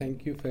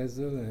Thank you,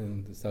 Faisal,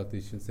 and the South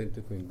Asian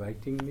Center for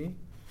inviting me.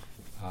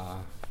 Uh,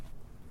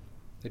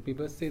 Let me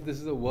first say this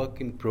is a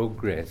work in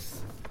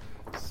progress.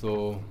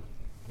 So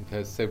it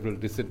has several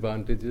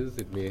disadvantages.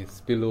 It may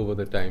spill over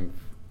the time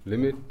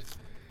limit.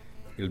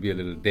 It'll be a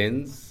little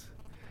dense.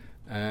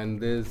 And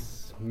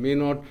this may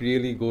not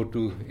really go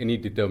to any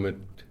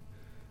determined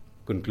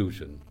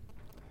conclusion.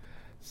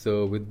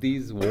 So with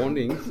these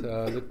warnings,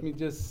 let me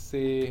just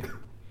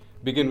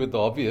begin with the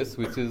obvious,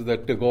 which is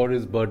that Tagore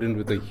is burdened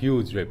with a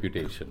huge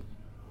reputation.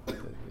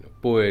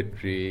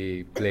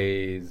 Poetry,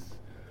 plays,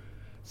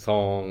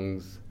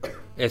 songs,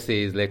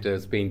 essays,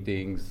 letters,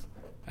 paintings,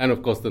 and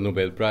of course the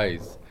Nobel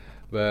Prize.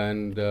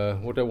 And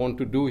what I want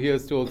to do here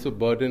is to also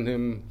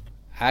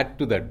add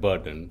to that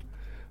burden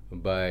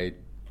by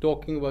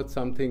talking about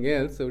something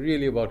else, so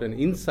really about an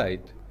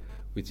insight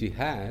which he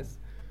has,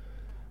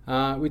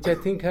 which I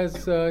think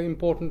has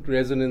important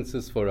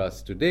resonances for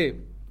us today.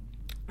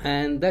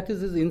 And that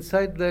is his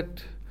insight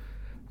that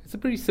it's a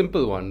pretty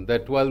simple one,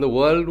 that while the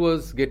world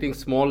was getting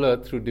smaller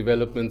through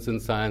developments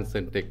in science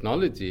and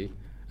technology,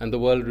 and the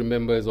world,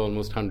 remember, is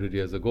almost 100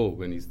 years ago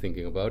when he's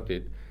thinking about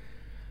it,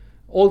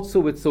 also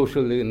with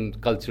social and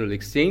cultural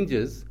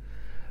exchanges,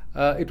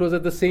 it was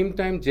at the same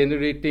time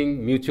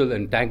generating mutual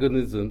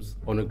antagonisms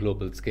on a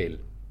global scale.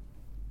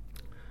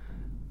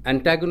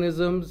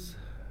 Antagonisms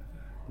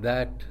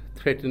that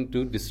threatened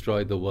to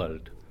destroy the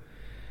world.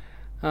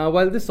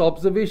 While this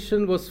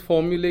observation was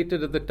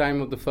formulated at the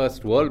time of the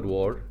First World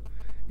War,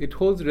 it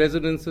holds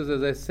resonances,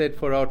 as I said,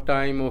 for our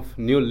time of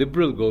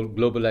neoliberal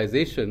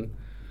globalization,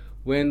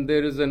 when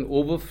there is an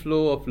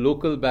overflow of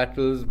local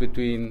battles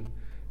between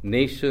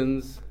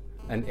nations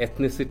and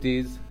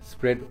ethnicities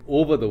spread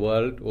over the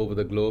world, over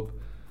the globe,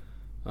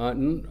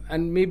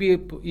 and maybe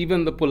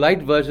even the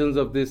polite versions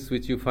of this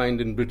which you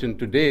find in Britain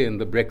today in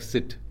the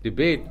Brexit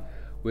debate,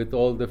 with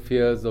all the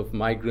fears of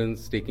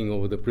migrants taking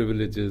over the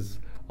privileges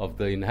of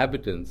the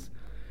inhabitants.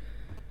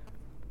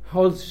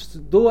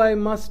 Though I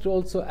must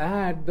also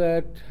add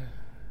that,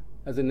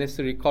 as a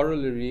necessary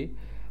corollary,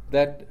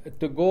 that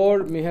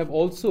Tagore may have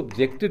also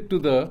objected to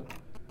the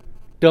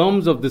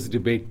terms of this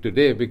debate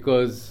today,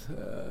 because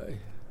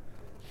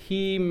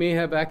he may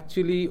have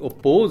actually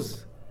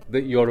opposed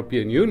the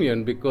European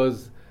Union,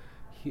 because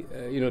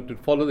to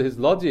follow his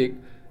logic,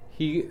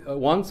 he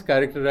once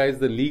characterized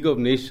the League of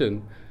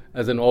Nations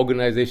as an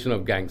organization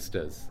of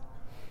gangsters.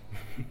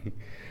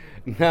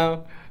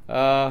 Now,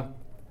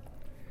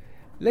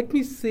 let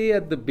me say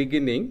at the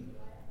beginning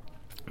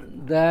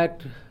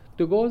that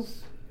the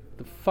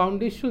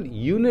foundational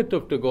unit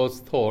of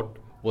Tagore's thought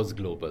was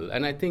global.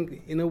 And I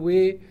think, in a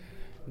way,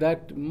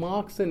 that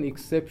marks an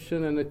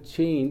exception and a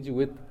change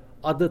with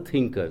other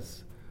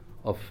thinkers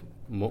of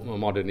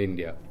modern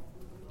India.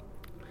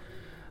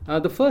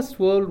 The First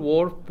World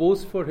War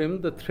posed for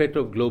him the threat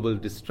of global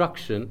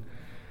destruction,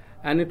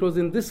 and it was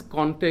in this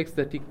context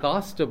that he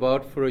cast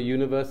about for a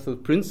universal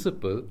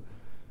principle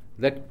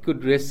that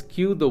could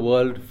rescue the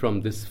world from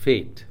this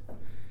fate.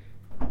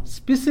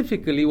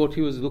 Specifically, what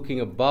he was looking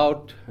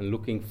about and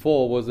looking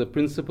for was a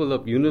principle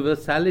of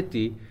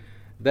universality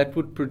that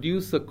would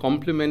produce a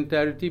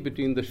complementarity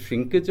between the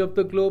shrinkage of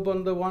the globe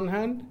on the one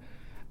hand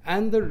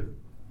and the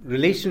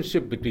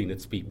relationship between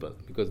its people,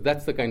 because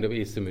that's the kind of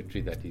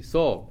asymmetry that he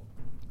saw.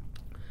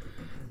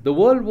 The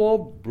World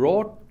War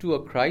brought to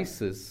a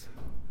crisis,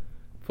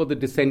 for the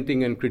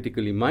dissenting and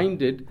critically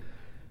minded,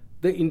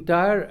 the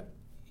entire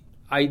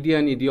idea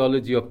and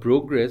ideology of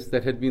progress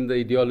that had been the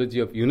ideology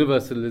of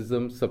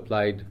universalism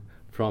supplied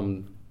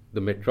from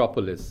the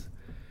metropolis.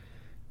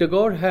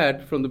 Tagore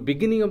had, from the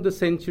beginning of the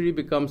century,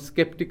 become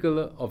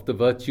skeptical of the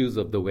virtues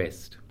of the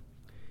West.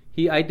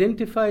 He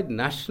identified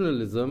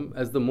nationalism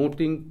as the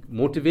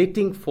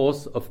motivating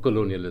force of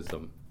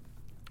colonialism,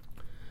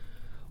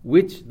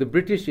 which the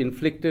British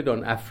inflicted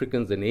on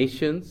Africans and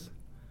Asians,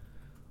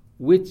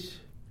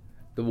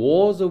 the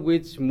wars of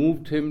which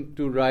moved him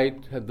to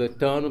write at the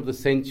turn of the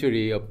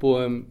century a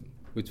poem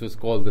which was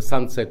called The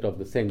Sunset of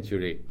the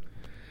Century.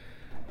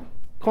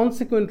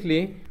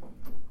 Consequently,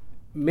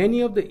 many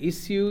of the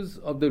issues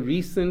of the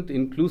recent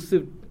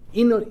inconclusive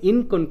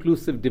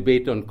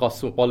debate on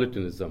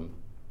cosmopolitanism,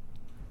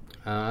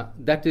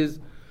 that is,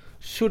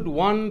 should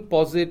one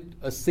posit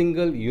a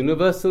single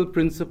universal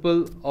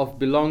principle of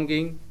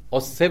belonging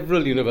or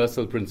several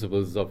universal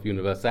principles of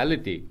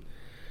universality,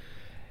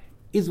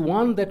 is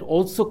one that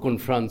also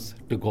confronts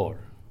Tagore,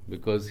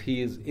 because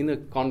he is in a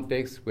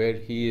context where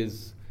he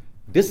is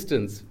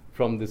distanced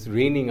from this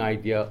reigning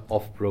idea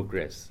of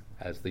progress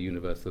as the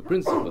universal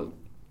principle,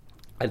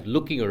 and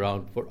looking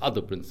around for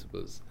other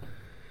principles.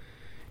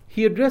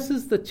 He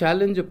addresses the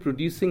challenge of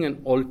producing an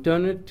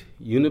alternate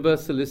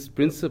universalist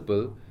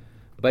principle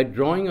by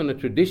drawing on a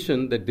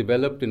tradition that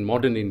developed in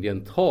modern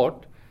Indian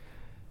thought,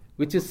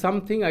 which is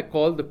something I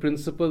call the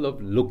principle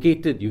of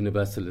located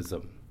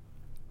universalism.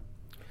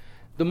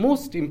 The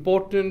most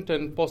important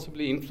and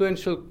possibly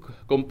influential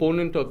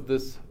component of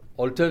this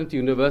alternate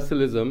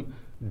universalism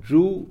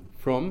drew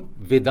from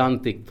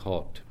Vedantic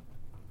thought.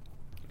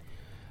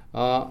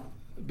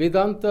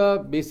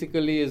 Vedanta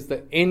basically is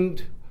the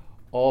end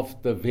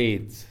of the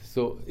Vedas.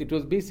 So it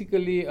was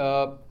basically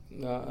a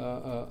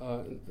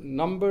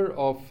number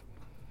of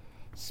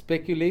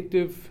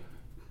speculative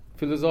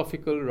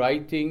philosophical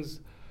writings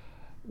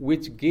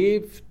which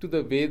gave to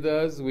the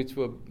Vedas, which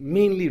were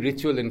mainly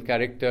ritual in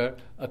character,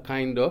 a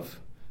kind of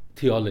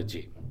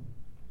theology.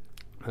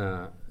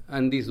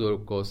 And these were,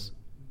 of course,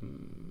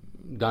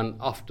 done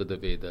after the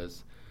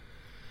Vedas.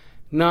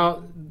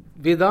 Now,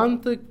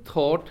 Vedantic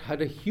thought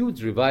had a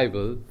huge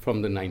revival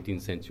from the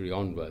 19th century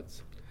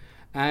onwards.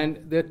 And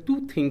there are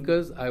two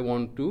thinkers I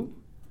want to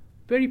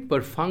very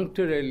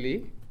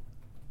perfunctorily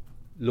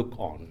look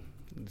on.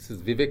 This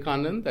is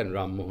Vivekananda and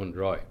Ram Mohan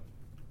Roy.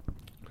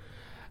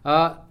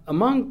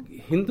 Among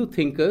Hindu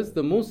thinkers,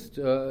 the most,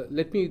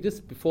 let me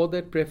just before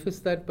that preface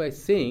that by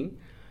saying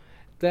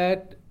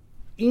that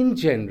in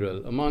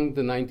general, among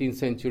the 19th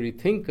century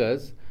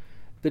thinkers,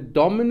 the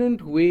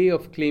dominant way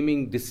of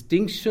claiming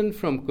distinction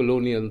from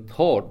colonial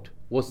thought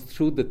was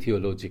through the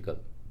theological.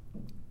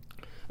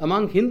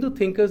 Among Hindu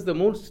thinkers, the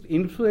most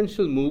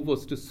influential move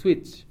was to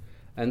switch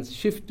and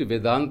shift to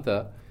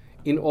Vedanta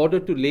in order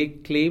to lay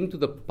claim to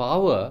the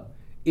power,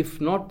 if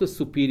not the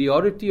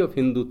superiority, of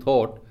Hindu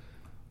thought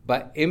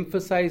by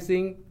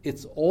emphasizing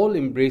its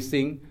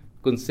all-embracing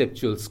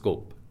conceptual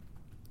scope.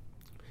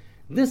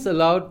 This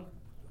allowed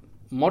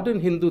modern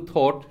Hindu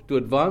thought to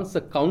advance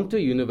a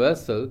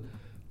counter-universal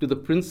to the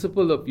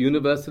principle of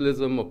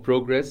universalism of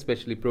progress,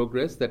 especially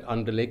progress, that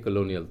underlay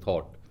colonial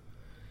thought.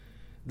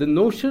 The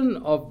notion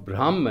of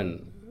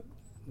Brahman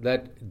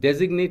that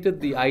designated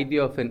the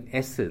idea of an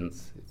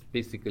essence, it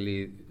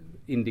basically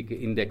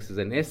indexes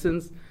an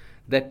essence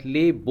that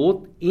lay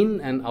both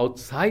in and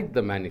outside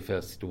the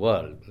manifest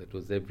world, that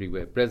was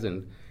everywhere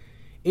present,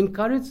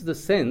 encouraged the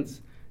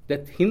sense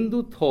that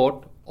Hindu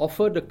thought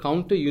offered a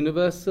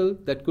counter-universal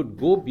that could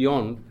go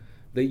beyond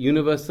the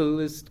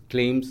universalist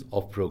claims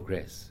of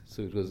progress.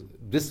 So it was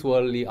this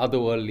worldly,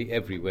 otherworldly,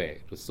 everywhere.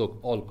 It was so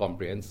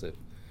all-comprehensive.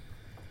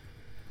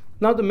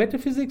 Now, the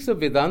metaphysics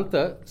of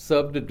Vedanta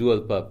served a dual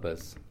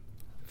purpose.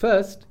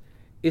 First,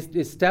 it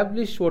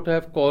established what I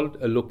have called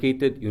a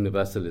located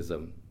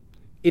universalism.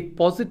 It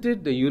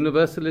posited the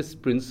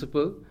universalist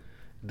principle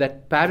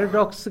that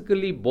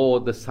paradoxically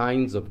bore the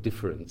signs of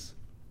difference.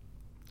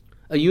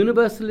 A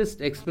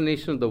universalist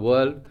explanation of the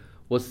world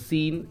was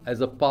seen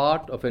as a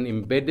part of an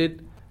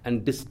embedded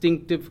and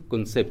distinctive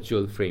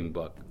conceptual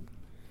framework.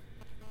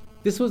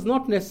 This was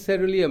not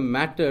necessarily a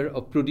matter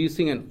of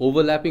producing an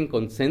overlapping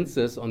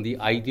consensus on the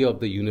idea of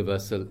the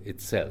universal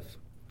itself.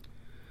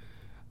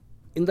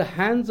 In the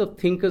hands of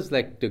thinkers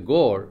like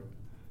Tagore,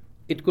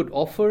 it could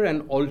offer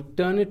an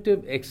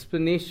alternative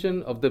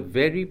explanation of the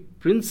very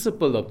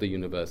principle of the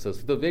universal.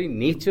 So the very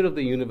nature of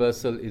the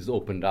universal is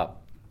opened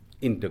up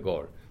in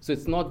Tagore. So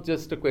it's not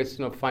just a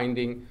question of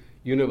finding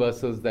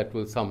universals that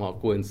will somehow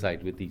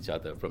coincide with each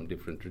other from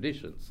different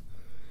traditions.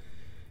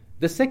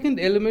 The second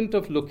element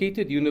of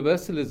located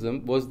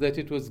universalism was that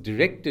it was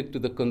directed to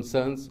the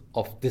concerns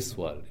of this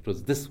world. It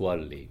was this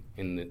worldly,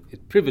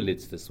 it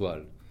privileged this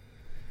world.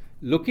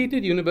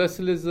 Located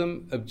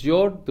universalism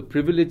abjured the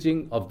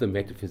privileging of the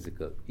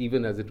metaphysical,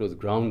 even as it was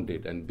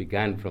grounded and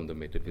began from the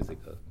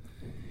metaphysical.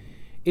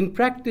 In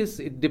practice,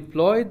 it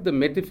deployed the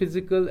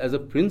metaphysical as a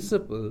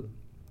principle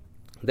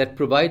that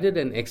provided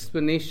an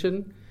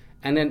explanation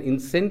and an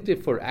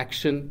incentive for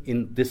action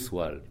in this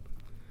world.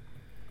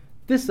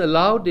 This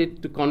allowed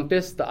it to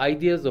contest the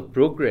ideas of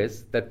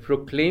progress that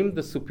proclaimed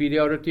the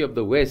superiority of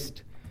the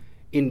West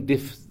in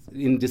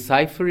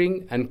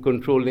deciphering and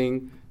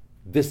controlling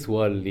this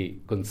worldly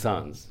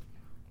concerns,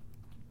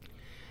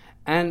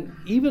 and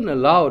even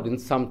allowed in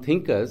some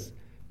thinkers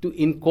to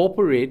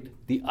incorporate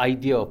the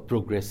idea of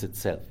progress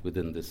itself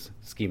within this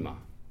schema,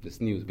 this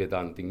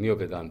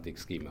neo-Vedantic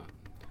schema.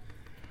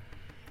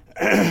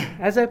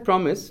 As I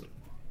promised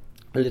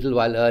a little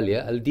while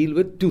earlier, I'll deal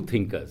with two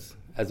thinkers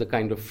as a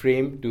kind of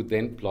frame to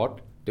then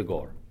plot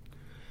Tagore.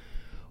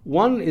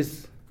 One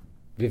is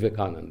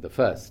Vivekananda, the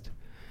first.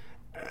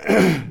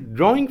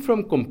 Drawing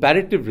from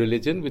comparative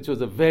religion, which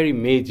was a very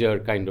major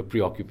kind of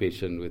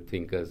preoccupation with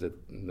thinkers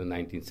in the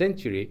 19th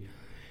century,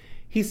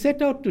 he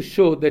set out to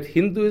show that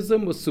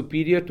Hinduism was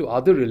superior to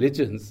other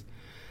religions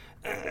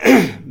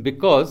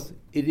because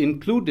it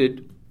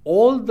included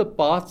all the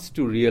paths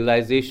to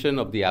realization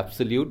of the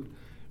absolute,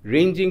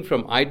 ranging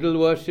from idol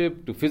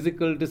worship to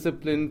physical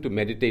discipline to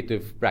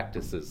meditative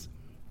practices.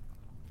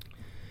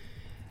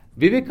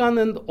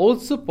 Vivekananda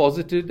also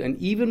posited an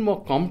even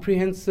more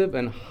comprehensive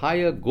and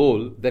higher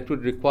goal that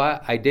would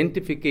require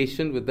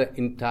identification with the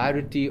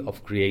entirety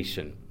of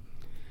creation.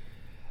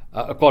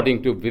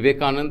 According to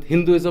Vivekananda,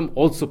 Hinduism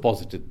also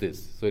posited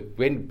this. So it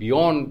went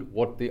beyond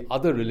what the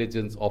other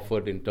religions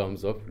offered in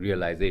terms of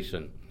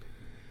realization.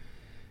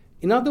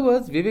 In other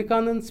words,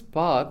 Vivekananda's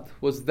path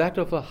was that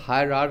of a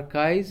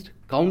hierarchized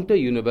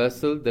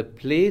counter-universal that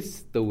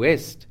placed the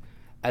West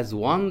as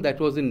one that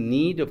was in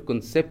need of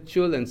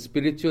conceptual and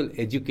spiritual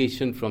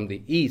education from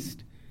the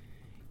East,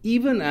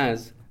 even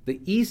as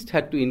the East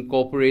had to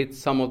incorporate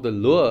some of the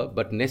lower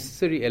but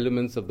necessary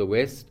elements of the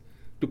West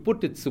to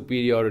put its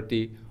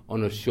superiority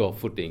on a sure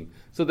footing.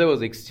 So there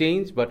was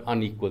exchange, but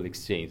unequal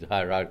exchange,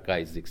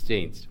 hierarchized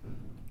exchange.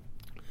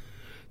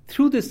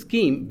 Through this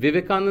scheme,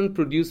 Vivekananda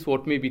produced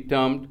what may be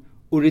termed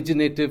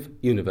originative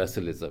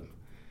universalism.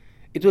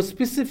 It was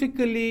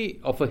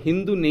specifically of a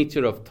Hindu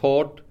nature of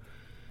thought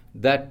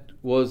that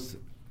was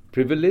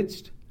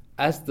privileged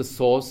as the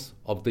source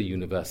of the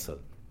universal.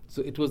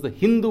 So it was the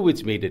Hindu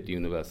which made it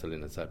universal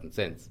in a certain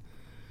sense.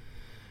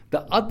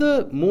 The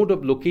other mode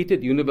of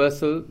located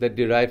universal that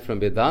derived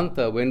from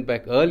Vedanta went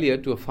back earlier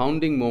to a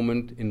founding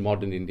moment in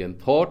modern Indian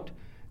thought,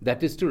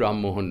 that is to Ram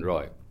Mohan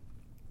Roy.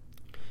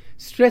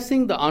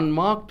 Stressing the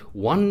unmarked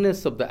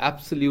oneness of the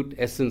absolute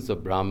essence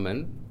of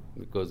Brahman,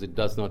 because it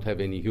does not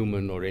have any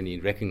human or any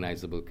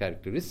recognizable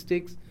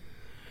characteristics,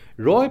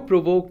 Roy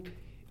provoked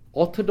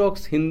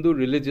orthodox Hindu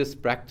religious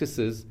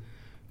practices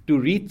to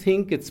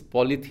rethink its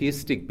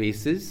polytheistic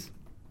basis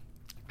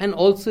and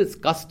also its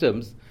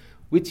customs,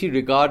 which he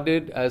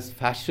regarded as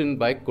fashioned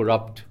by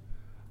corrupt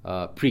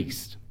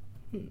priests.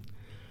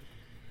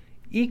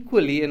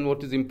 Equally, and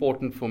what is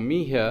important for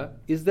me here,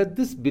 is that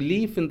this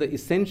belief in the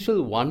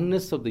essential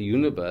oneness of the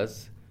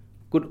universe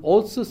could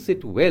also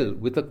sit well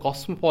with a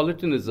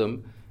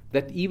cosmopolitanism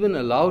that even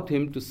allowed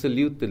him to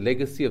salute the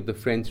legacy of the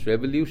French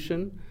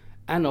Revolution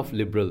and of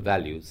liberal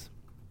values.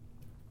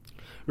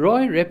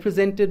 Roy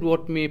represented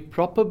what may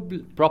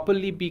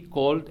properly be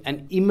called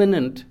an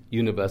immanent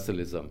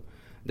universalism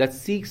that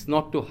seeks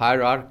not to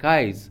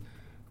hierarchize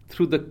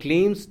through the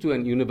claims to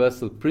an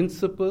universal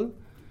principle,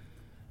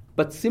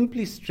 but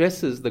simply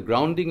stresses the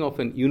grounding of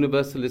an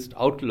universalist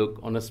outlook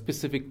on a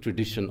specific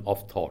tradition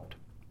of thought.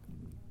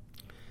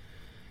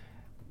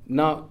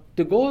 Now,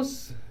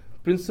 Tagore's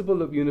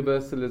principle of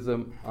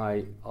universalism,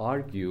 I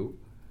argue,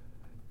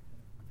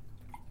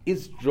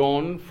 is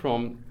drawn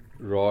from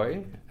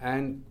Roy,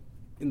 and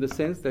in the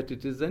sense that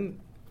it is a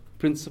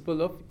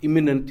principle of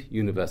immanent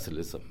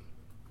universalism.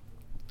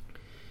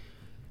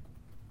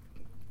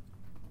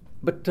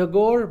 But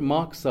Tagore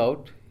marks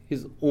out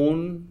his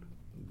own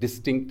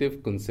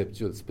distinctive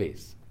conceptual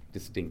space,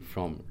 distinct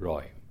from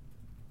Roy.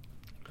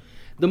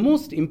 The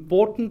most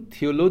important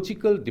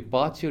theological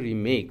departure he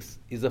makes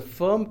is a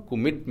firm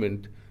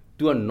commitment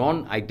to a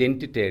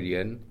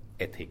non-identitarian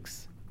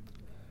ethics.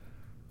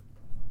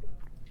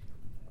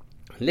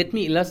 Let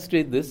me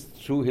illustrate this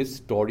through his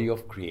story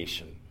of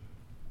creation.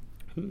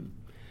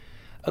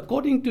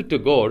 According to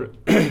Tagore,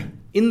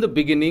 in the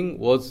beginning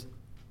was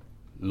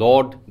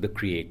Lord the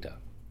Creator.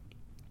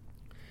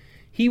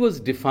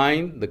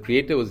 The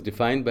Creator was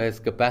defined by his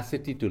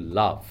capacity to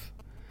love.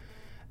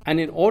 And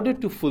in order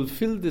to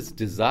fulfill this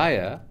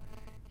desire,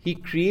 he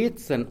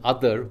creates an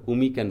other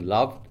whom he can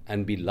love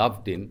and be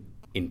loved in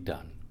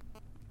turn.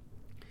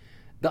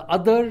 The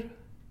other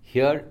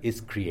here is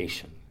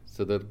creation.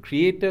 So the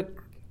Creator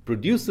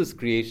produces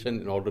creation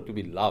in order to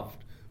be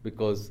loved,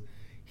 because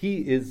he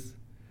is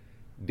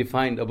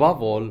defined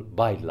above all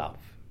by love.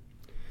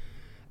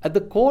 At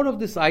the core of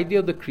this idea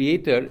of the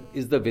Creator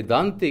is the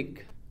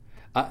Vedantic.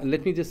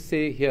 Let me just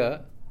say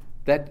here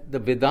that the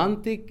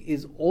Vedantic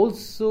is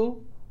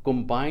also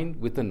combined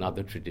with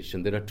another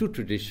tradition. There are two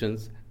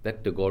traditions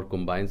that Tagore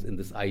combines in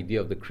this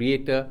idea of the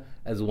Creator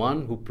as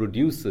one who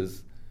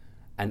produces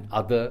an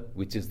other,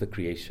 which is the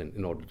creation,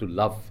 in order to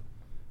love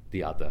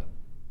the other.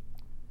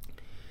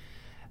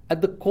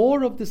 At the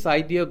core of this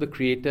idea of the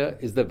Creator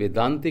is the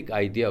Vedantic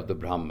idea of the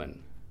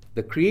Brahman.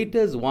 The Creator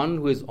is one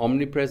who is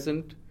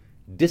omnipresent,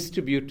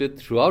 distributed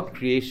throughout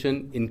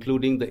creation,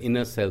 including the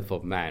inner self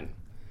of man.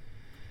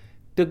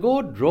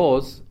 Tagore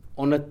draws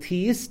on a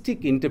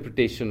theistic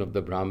interpretation of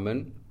the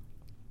Brahman,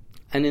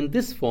 and in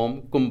this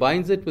form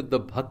combines it with the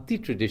Bhakti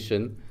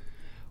tradition,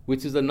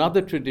 which is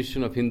another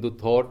tradition of Hindu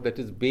thought that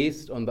is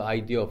based on the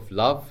idea of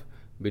love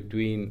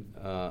between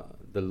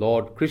the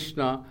Lord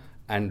Krishna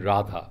and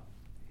Radha,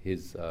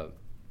 his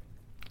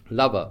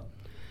lover.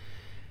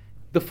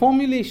 The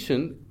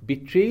formulation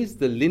betrays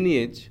the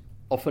lineage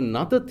of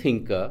another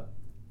thinker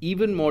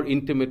even more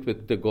intimate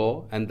with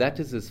Tagore, and that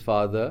is his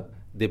father,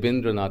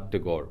 Debendranath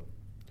Tagore.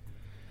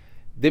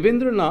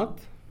 Debendranath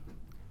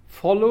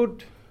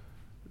followed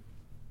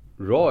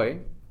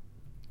Ram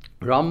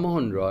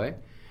Mohan Roy,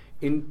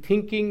 in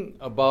thinking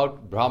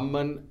about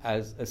Brahman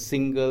as a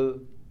single,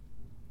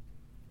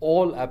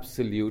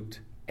 all-absolute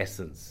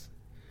essence,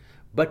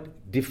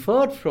 but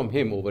differed from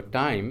him over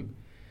time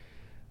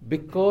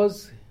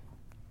because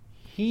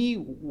he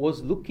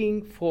was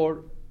looking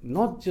for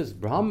not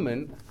just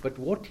Brahman, but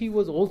what he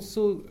was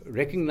also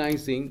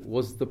recognizing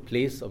was the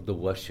place of the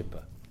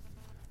worshipper,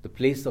 the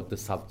place of the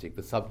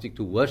subject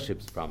who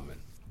worships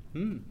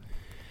Brahman.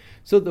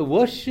 So the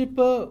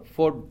worshipper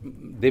for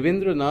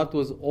Debendranath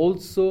was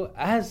also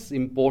as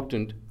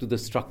important to the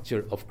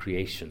structure of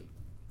creation.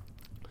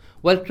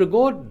 While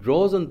Tagore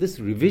draws on this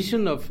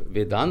revision of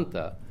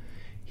Vedanta,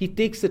 he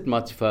takes it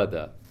much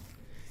further.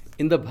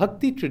 In the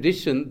Bhakti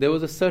tradition, there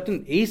was a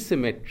certain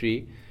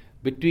asymmetry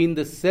between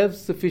the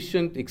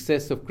self-sufficient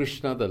excess of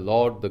Krishna, the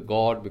Lord, the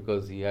God,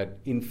 because he had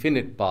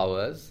infinite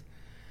powers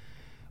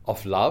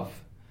of love,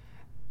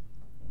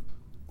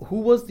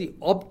 who was the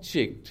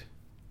object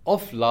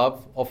of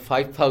love of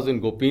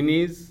 5,000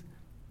 gopinis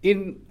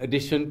in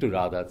addition to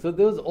Radha. So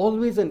there was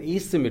always an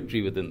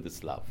asymmetry within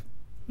this love.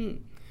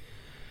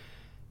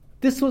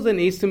 This was an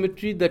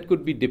asymmetry that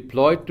could be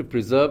deployed to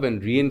preserve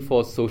and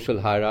reinforce social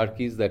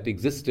hierarchies that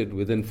existed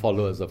within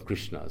followers of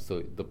Krishna.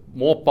 So the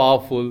more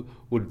powerful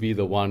would be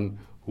the one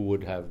who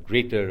would have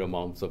greater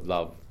amounts of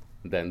love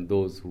than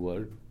those who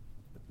were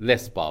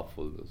less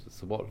powerful, those were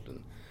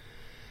subaltern.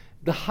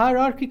 The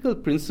hierarchical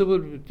principle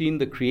between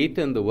the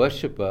creator and the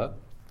worshipper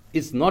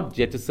is not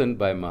jettisoned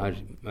by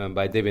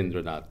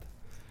Devendranath.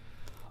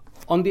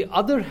 On the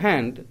other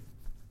hand,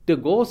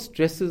 Tagore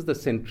stresses the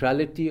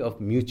centrality of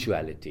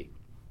mutuality.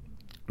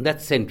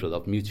 That's central,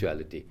 of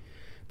mutuality.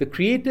 The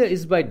creator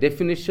is by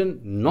definition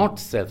not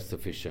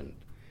self-sufficient.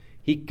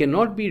 He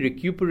cannot be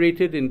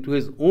recuperated into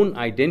his own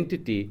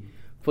identity,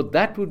 for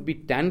that would be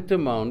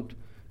tantamount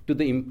to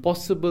the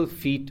impossible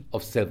feat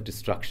of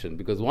self-destruction,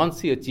 because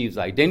once he achieves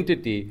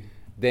identity,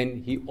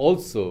 then he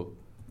also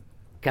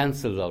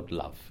cancels out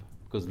love,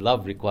 because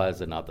love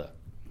requires another.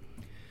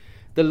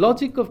 The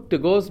logic of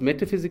Tagore's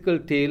metaphysical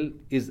tale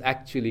is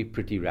actually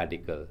pretty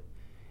radical.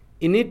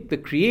 In it, the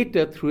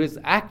creator, through his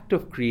act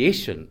of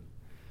creation,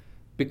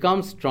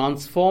 becomes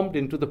transformed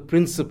into the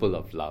principle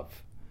of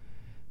love.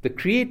 The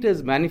creator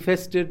is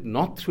manifested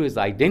not through his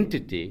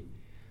identity,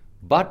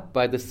 but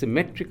by the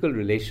symmetrical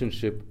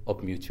relationship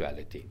of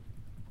mutuality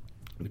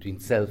between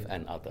self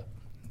and other.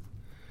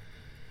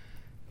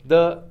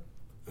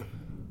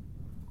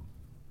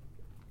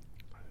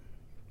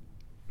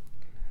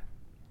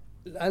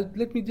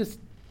 Let me just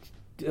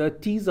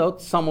tease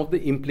out some of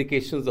the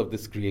implications of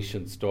this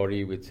creation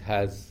story, which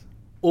has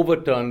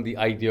overturned the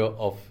idea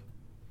of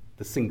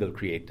the single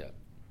creator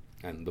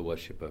and the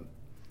worshipper,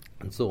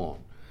 and so on.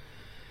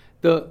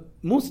 The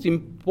most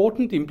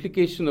important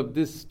implication of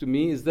this to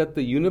me is that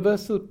the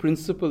universal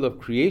principle of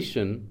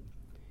creation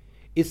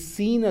is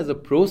seen as a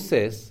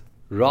process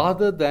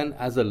rather than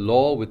as a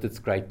law with its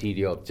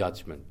criteria of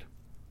judgment.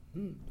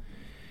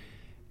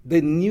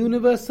 The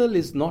universal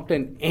is not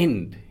an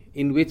end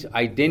in which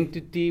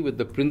identity with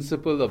the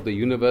principle of the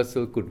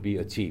universal could be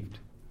achieved.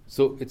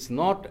 So it's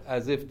not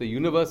as if the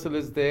universal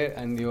is there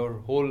and your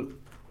whole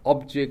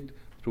object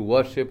through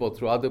worship or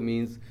through other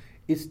means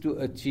is to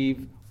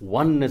achieve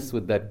oneness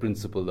with that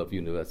principle of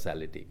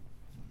universality.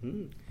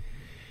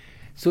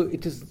 So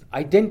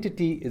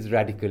identity is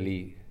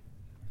radically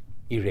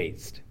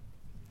erased.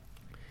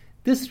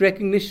 This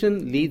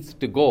recognition leads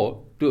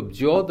Tagore to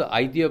abjure the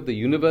idea of the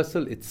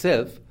universal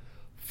itself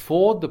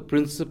for the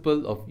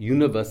principle of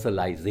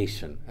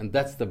universalization. And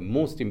that's the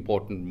most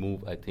important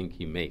move I think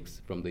he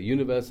makes, from the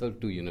universal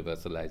to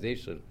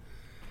universalization.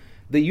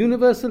 The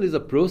universal is a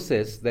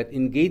process that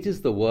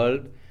engages the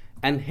world,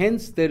 and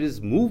hence there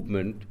is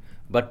movement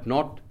but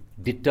not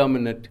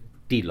determinate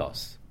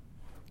telos.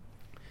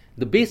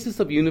 The basis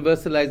of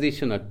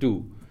universalization are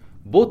two,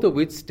 both of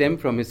which stem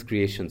from his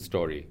creation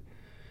story.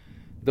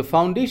 The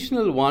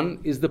foundational one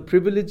is the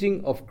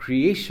privileging of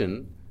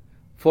creation,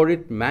 for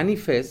it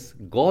manifests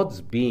God's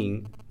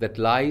being that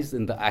lies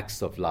in the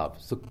acts of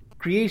love. So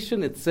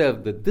creation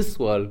itself, that this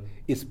world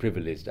is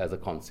privileged as a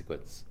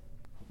consequence,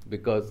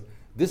 because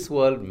this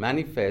world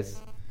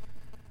manifests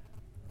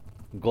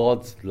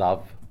God's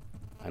love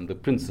and the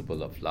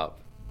principle of love.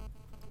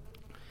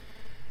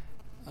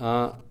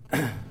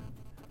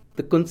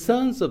 The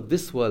concerns of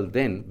this world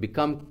then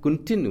become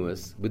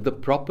continuous with the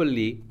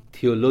properly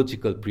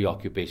theological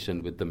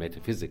preoccupation with the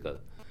metaphysical.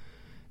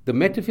 The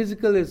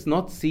metaphysical is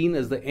not seen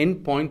as the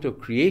end point of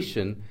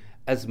creation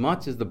as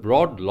much as the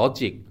broad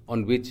logic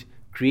on which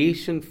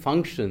creation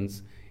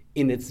functions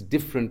in its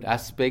different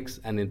aspects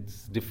and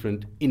its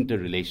different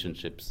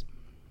interrelationships.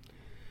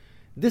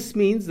 This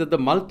means that the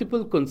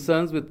multiple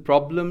concerns with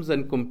problems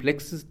and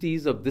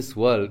complexities of this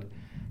world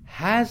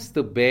has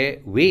the bare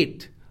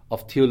weight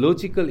of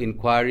theological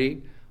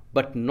inquiry,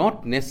 but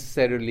not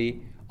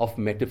necessarily of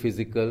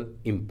metaphysical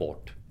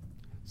import.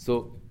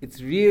 So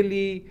it's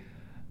really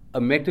a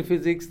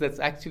metaphysics that's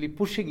actually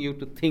pushing you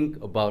to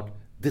think about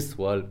this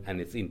world and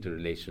its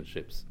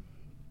interrelationships.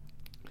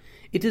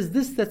 It is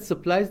this that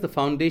supplies the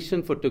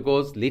foundation for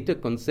Tagore's later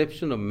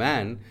conception of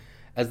man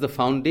as the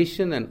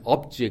foundation and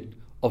object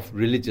of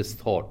religious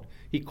thought.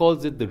 He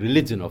calls it the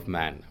religion of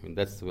man. I mean,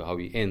 that's how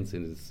he ends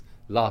in his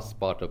last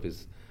part of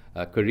his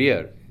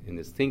career, in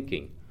his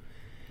thinking.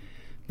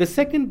 The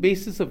second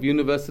basis of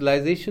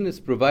universalization is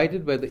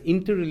provided by the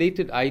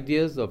interrelated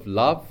ideas of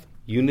love,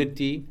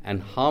 unity,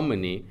 and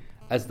harmony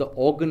as the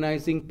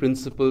organizing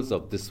principles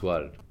of this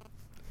world.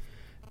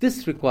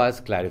 This requires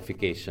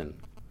clarification.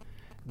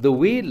 The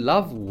way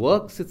love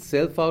works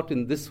itself out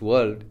in this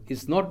world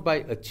is not by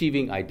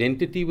achieving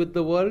identity with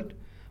the world,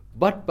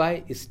 but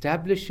by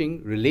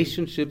establishing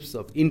relationships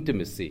of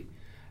intimacy.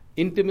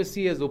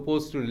 Intimacy as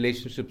opposed to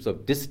relationships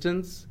of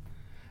distance,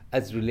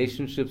 as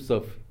relationships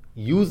of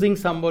using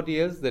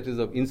somebody else, that is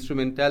of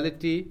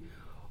instrumentality,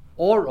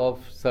 or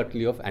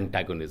certainly of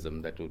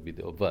antagonism, that would be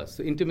the obverse.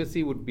 So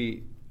intimacy would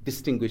be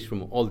distinguished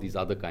from all these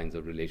other kinds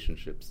of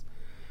relationships.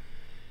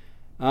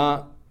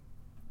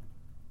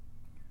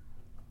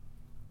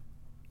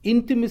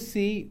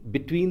 intimacy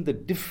between the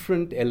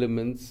different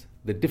elements,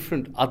 the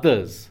different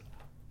others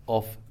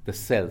of the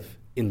self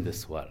in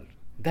this world.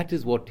 That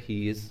is what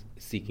he is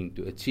seeking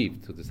to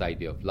achieve through this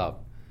idea of love.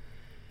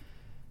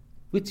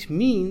 Which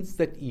means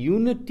that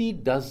unity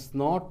does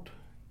not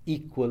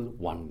equal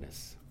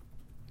oneness.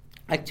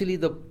 Actually,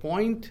 the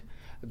point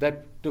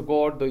that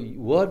Tagore, the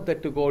word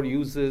that Tagore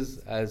uses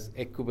as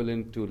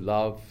equivalent to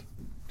love,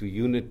 to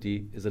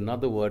unity, is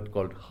another word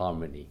called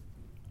harmony.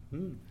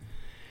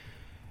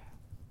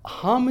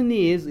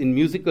 Harmony is, in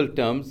musical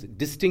terms,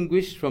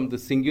 distinguished from the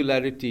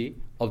singularity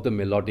of the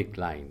melodic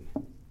line.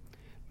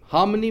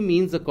 Harmony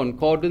means a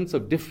concordance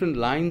of different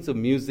lines of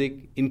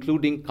music,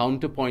 including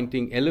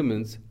counterpointing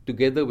elements,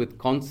 together with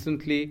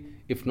constantly,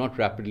 if not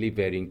rapidly,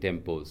 varying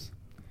tempos.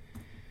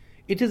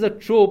 It is a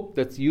trope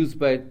that's used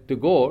by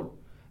Tagore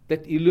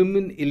that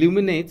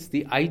illuminates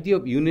the idea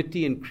of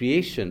unity in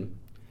creation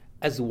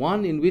as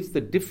one in which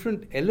the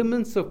different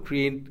elements of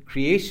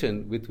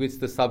creation with which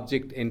the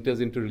subject enters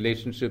into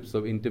relationships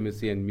of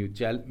intimacy and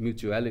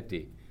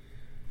mutuality.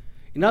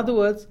 In other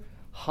words,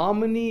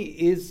 harmony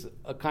is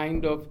a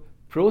kind of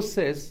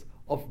process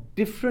of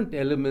different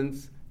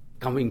elements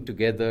coming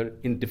together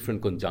in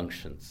different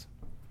conjunctions.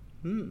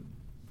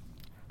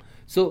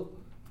 So,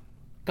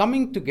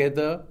 coming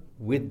together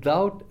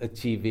without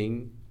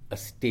achieving a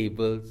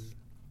stable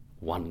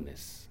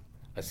oneness,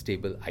 a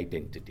stable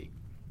identity.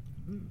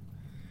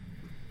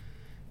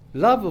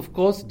 Love, of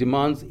course,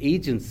 demands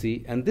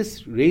agency, and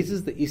this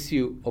raises the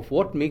issue of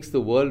what makes the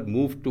world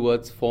move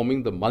towards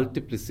forming the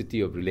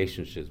multiplicity of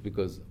relationships,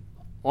 because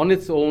on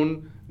its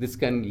own, this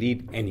can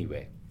lead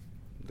anywhere,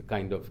 the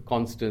kind of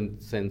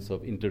constant sense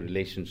of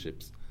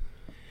interrelationships.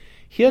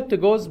 Here,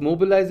 Tagore's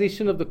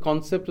mobilization of the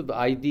concept of the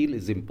ideal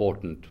is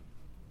important.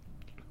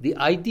 The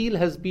ideal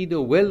has been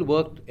a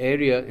well-worked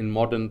area in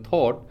modern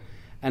thought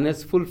and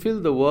has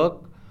fulfilled the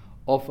work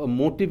of a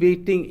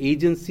motivating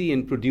agency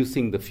in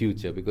producing the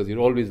future, because you're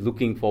always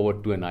looking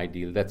forward to an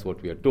ideal. That's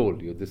what we are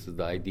told. This is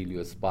the ideal you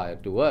aspire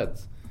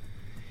towards.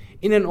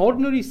 In an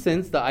ordinary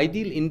sense, the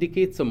ideal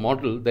indicates a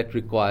model that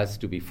requires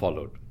to be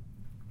followed.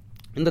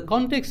 In the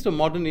context of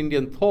modern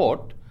Indian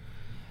thought,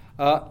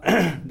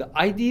 the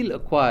ideal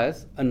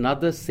acquires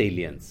another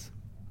salience.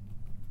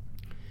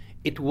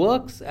 It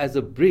works as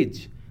a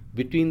bridge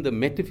between the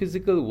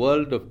metaphysical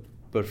world of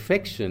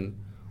perfection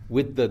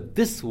with the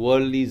this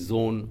worldly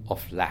zone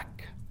of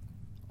lack,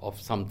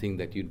 of something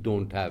that you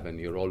don't have and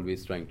you're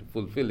always trying to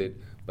fulfill it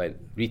by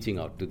reaching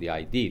out to the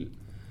ideal.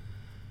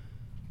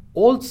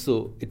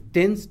 Also, it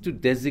tends to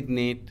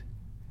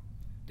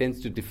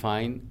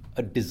define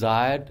a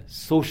desired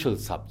social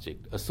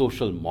subject, a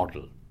social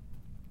model.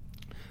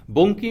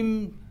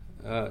 Bankim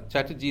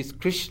Chatterjee's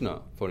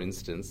Krishna, for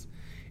instance,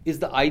 is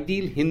the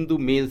ideal Hindu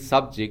male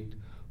subject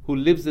who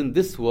lives in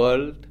this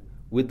world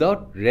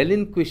without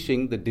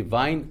relinquishing the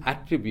divine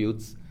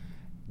attributes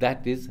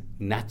that is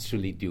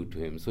naturally due to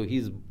him. So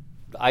he's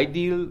the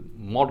ideal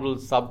model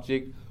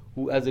subject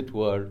who, as it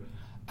were,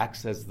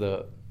 acts as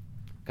the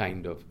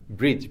kind of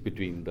bridge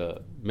between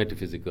the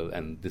metaphysical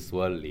and this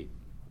worldly.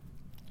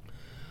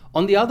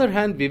 On the other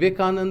hand,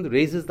 Vivekananda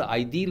raises the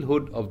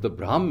idealhood of the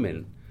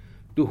Brahmin,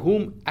 to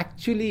whom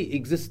actually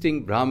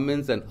existing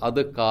Brahmins and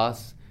other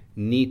castes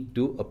need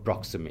to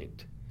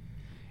approximate.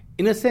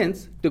 In a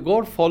sense,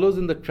 Tagore follows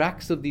in the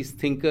tracks of these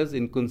thinkers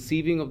in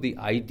conceiving of the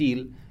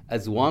ideal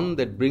as one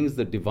that brings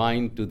the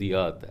divine to the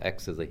earth,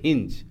 acts as a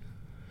hinge.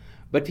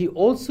 But he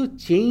also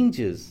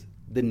changes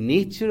the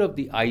nature of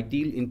the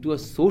ideal into a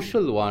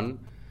social one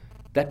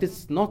that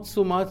is not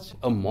so much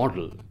a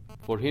model.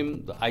 For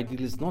him, the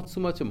ideal is not so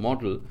much a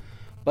model,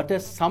 but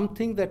as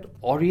something that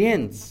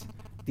orients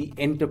the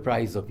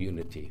enterprise of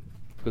unity.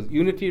 Because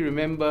unity,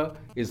 remember,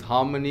 is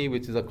harmony,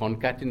 which is a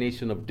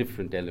concatenation of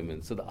different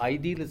elements. So the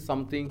ideal is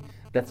something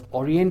that's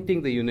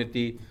orienting the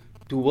unity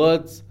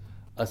towards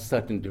a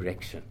certain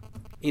direction,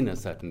 in a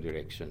certain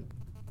direction.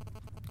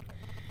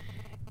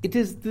 It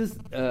is this.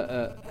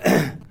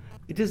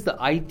 It is the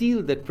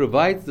ideal that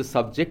provides the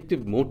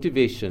subjective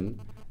motivation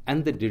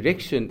and the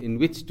direction in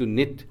which to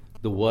knit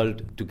the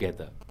world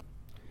together.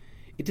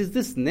 It is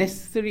this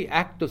necessary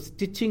act of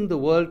stitching the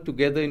world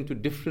together into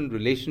different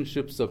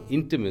relationships of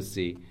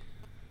intimacy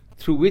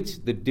through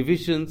which the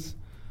divisions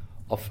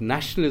of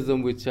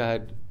nationalism, which I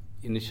had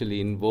initially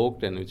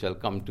invoked and which I'll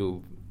come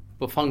to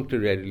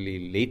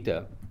perfunctorily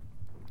later,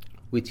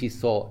 which he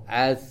saw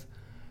as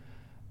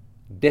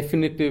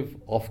definitive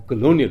of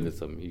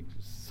colonialism. He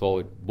saw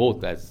it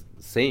both as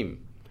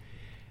same.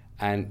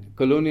 And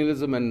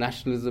colonialism and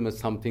nationalism as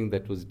something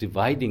that was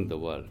dividing the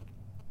world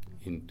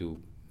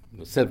into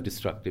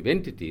self-destructive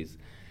entities.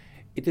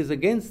 It is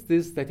against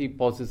this that he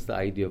posits the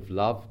idea of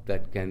love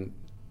that can,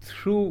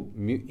 through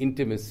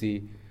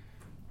intimacy,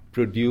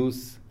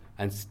 produce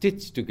and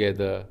stitch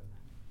together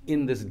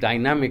in this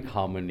dynamic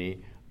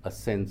harmony a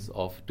sense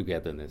of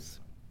togetherness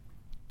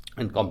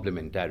and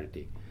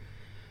complementarity.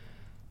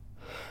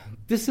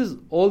 This is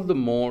all the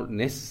more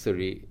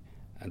necessary,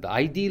 and the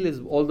ideal is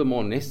all the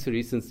more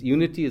necessary since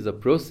unity is a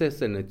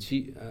process and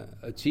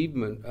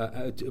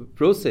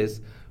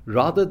process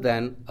rather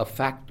than a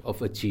fact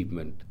of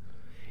achievement.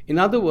 In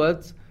other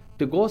words,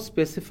 Tagore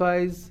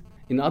specifies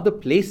the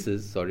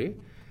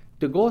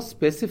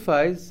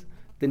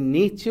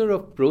nature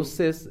of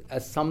process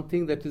as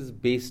something that is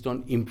based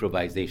on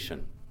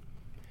improvisation,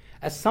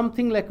 as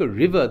something like a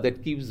river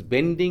that keeps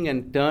bending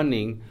and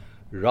turning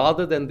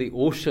rather than the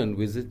ocean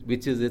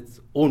which is its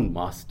own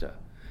master.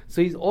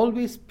 So he's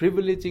always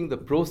privileging the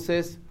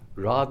process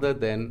rather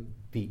than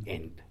the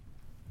end.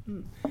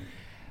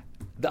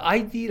 The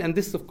ideal, and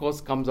this of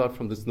course comes out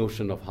from this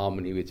notion of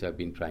harmony which I've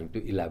been trying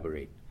to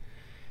elaborate.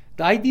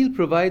 The ideal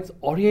provides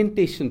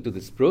orientation to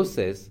this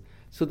process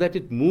so that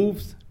it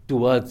moves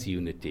towards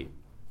unity.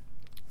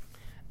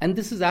 And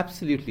this is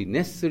absolutely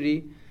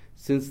necessary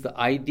since the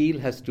ideal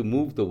has to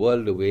move the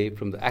world away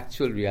from the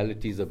actual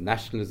realities of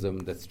nationalism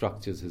that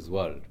structures his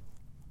world.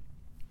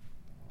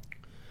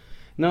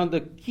 Now,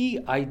 the key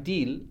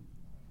ideal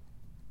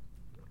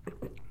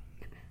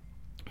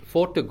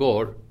for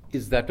Tagore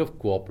is that of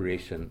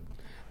cooperation.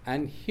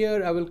 And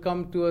here I will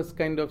come to us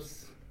kind of,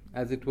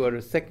 as it were,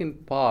 a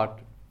second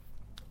part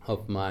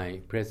of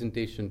my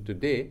presentation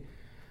today,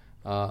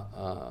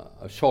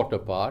 a shorter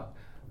part,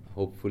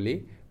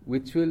 hopefully,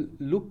 which will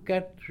look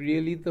at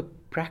really the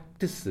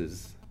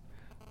practices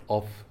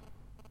of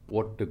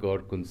what Tagore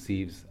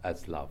conceives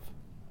as love.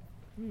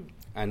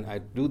 And I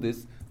do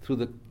this through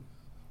the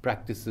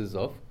practices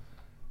of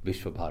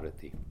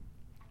Vishwabharati.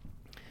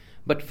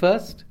 But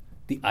first,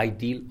 the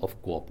ideal of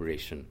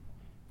cooperation,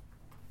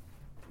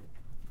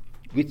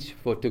 which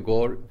for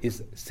Tagore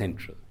is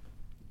central.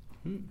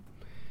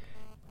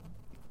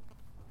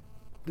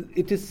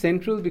 It is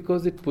central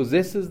because it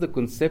possesses the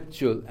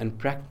conceptual and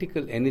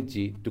practical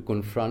energy to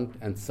confront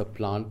and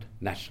supplant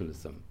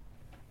nationalism.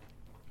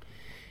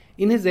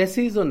 In his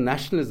essays on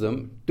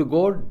nationalism,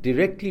 Tagore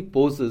directly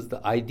poses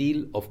the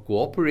ideal of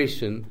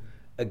cooperation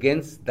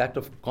against that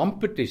of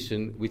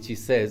competition, which he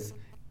says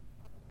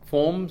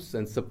forms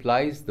and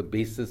supplies the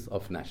basis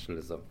of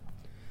nationalism.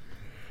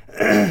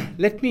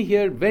 Let me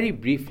here very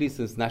briefly,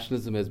 since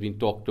nationalism has been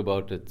talked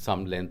about at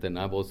some length, and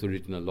I've also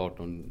written a lot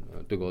on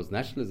Tagore's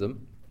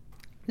nationalism,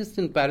 just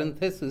in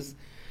parenthesis,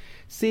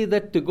 say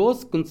that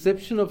Tagore's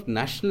conception of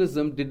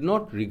nationalism did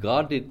not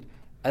regard it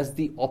as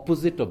the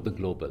opposite of the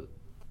global,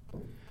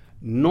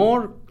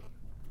 nor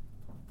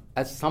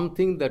as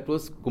something that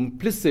was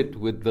complicit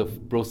with the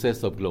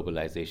process of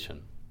globalization.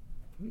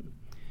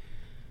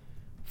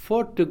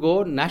 For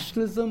Tagore,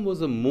 nationalism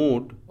was a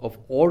mode of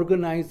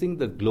organizing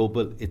the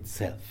global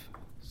itself.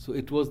 So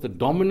it was the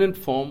dominant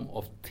form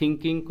of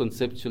thinking,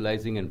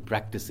 conceptualizing, and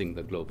practicing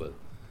the global.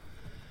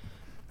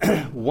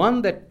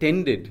 One that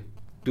tended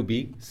to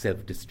be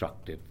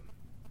self-destructive.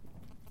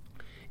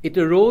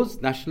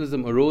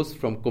 Nationalism arose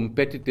from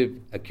competitive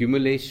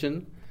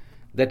accumulation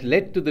that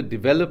led to the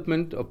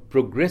development of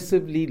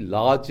progressively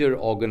larger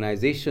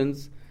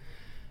organizations,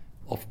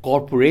 of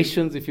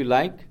corporations, if you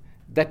like,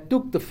 that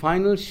took the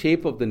final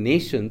shape of the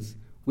nations,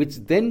 which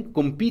then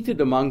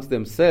competed amongst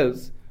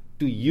themselves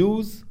to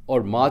use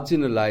or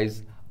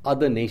marginalize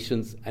other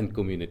nations and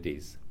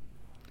communities.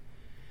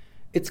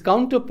 Its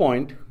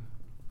counterpoint,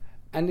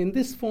 and in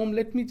this form,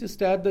 let me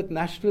just add that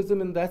nationalism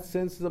in that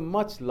sense is a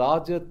much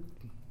larger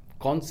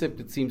concept,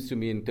 it seems to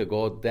me, in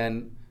Tagore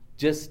than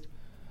just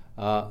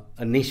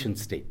a nation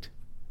state.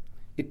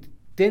 It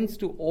tends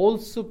to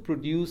also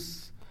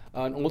produce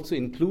and also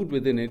include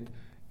within it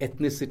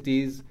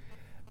ethnicities,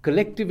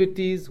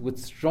 collectivities with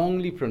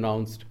strongly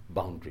pronounced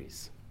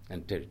boundaries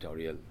and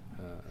territorial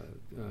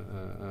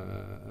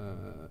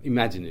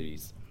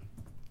imaginaries.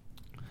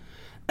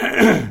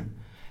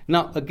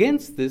 Now,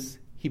 against this,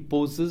 he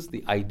poses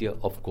the idea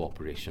of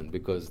cooperation,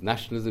 because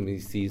nationalism, he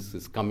sees,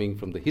 is coming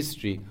from the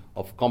history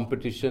of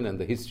competition and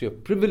the history of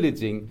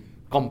privileging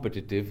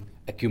competitive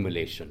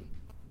accumulation.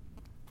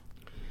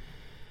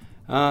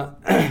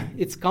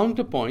 Its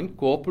counterpoint,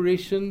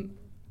 cooperation,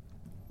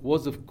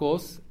 was, of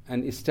course,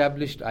 an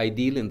established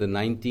ideal in the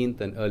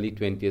 19th and early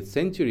 20th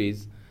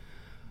centuries,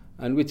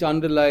 and which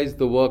underlies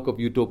the work of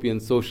utopian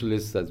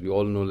socialists, as we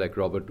all know, like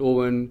Robert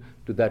Owen,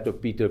 to that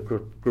of Peter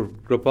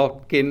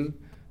Kropotkin,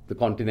 the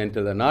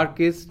continental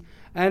anarchist,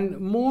 and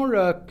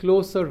more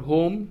closer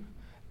home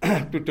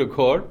to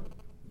Tagore,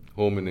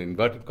 home in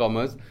inverted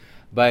commas,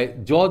 by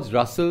George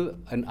Russell,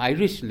 an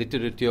Irish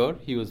litterateur.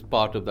 He was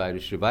part of the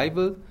Irish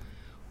Revival,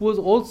 who was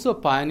also a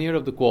pioneer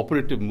of the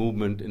cooperative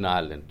movement in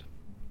Ireland,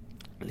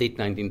 late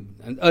 19th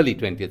and early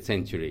 20th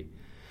century,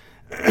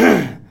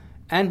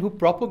 and who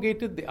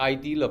propagated the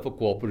ideal of a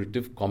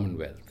cooperative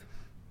commonwealth.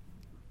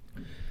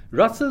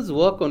 Russell's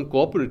work on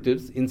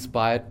cooperatives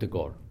inspired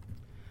Tagore.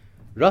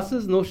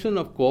 Russell's notion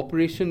of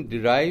cooperation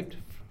derived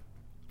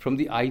from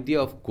the idea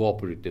of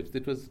cooperatives.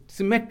 It was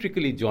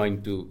symmetrically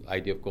joined to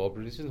idea of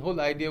cooperation. The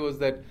whole idea was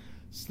that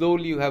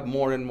slowly you have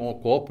more and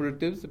more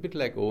cooperatives, a bit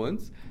like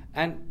Owen's,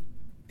 and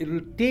it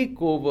will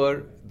take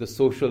over the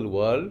social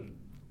world,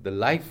 the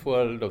life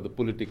world of the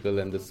political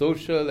and the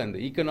social and the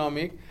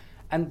economic,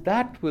 and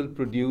that will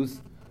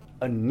produce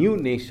a new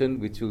nation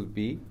which will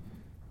be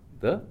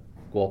the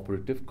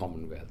cooperative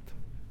commonwealth.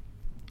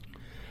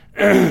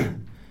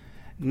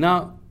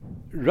 Now,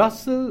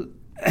 Russell,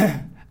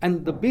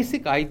 and the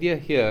basic idea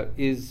here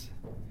is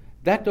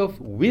that of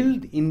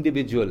willed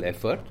individual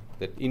effort,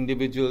 that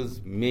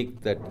individuals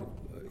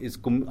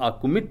are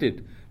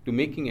committed to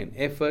making an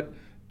effort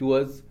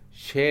towards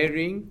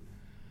sharing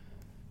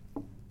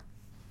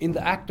in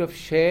the act of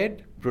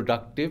shared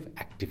productive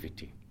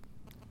activity.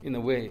 In a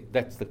way,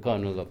 that's the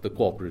kernel of the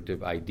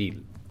cooperative ideal.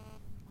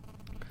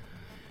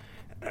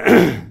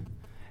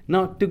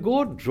 Now,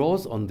 Tagore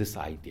draws on this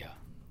idea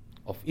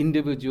of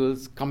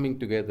individuals coming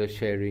together,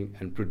 sharing,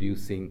 and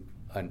producing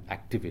an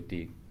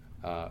activity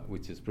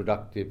which is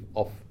productive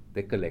of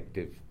their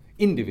collective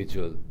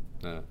individual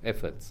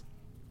efforts.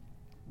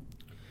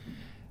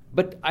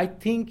 But I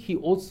think he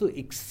also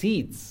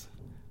exceeds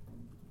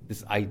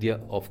this idea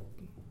of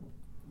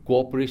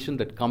cooperation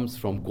that comes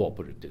from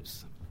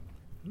cooperatives.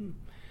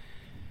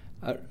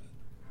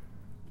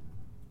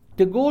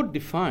 Tagore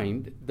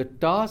defined the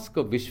task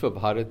of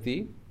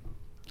Vishwabharati,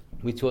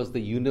 which was the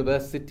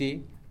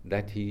university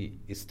that he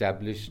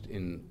established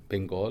in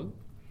Bengal,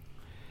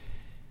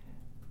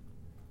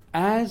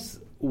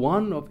 as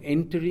one of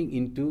entering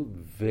into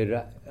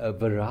a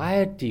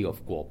variety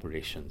of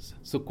cooperations.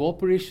 So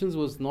cooperations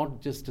was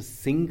not just a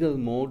single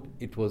mode,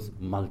 it was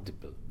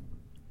multiple.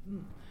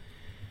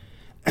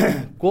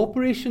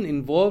 Cooperation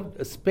involved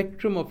a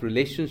spectrum of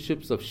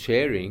relationships of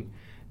sharing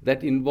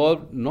that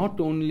involved not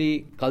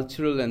only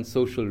cultural and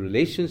social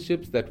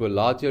relationships that were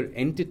larger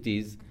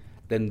entities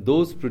than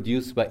those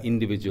produced by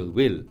individual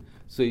will.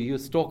 So he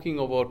was talking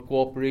about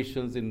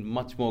cooperations in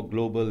much more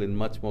global, in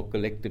much more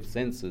collective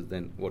senses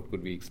than what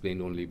could be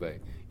explained only by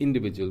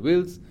individual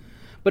wills,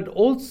 but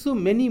also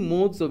many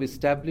modes of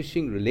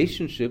establishing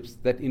relationships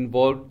that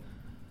involved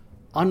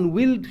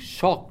unwilled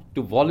shock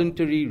to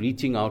voluntary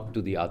reaching out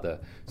to the other.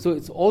 So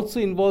it also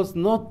involves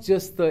not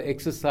just the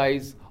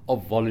exercise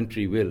of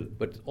voluntary will,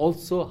 but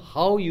also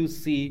how you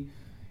see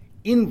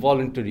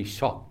involuntary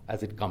shock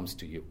as it comes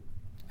to you.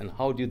 And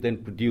how do you then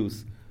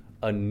produce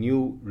a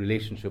new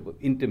relationship of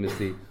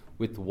intimacy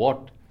with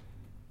what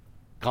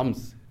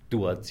comes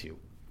towards you?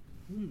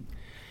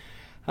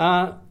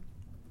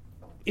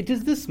 It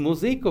is this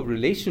mosaic of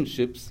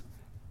relationships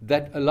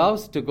that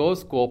allows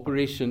Tagore's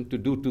cooperation to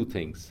do two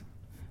things.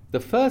 The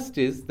first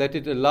is that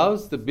it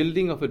allows the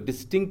building of a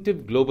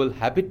distinctive global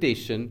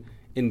habitation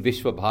in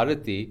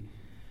Vishwabharati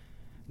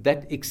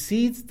that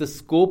exceeds the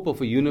scope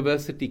of a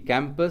university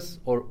campus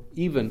or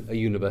even a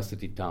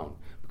university town.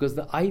 Because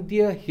the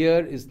idea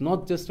here is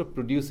not just of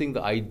producing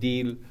the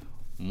ideal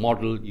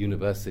model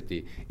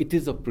university, it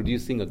is of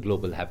producing a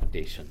global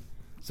habitation.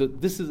 So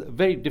this is a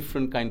very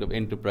different kind of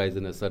enterprise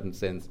in a certain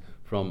sense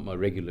from a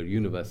regular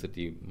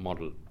university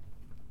model.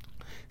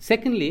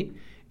 Secondly,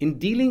 in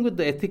dealing with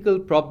the ethical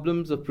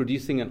problems of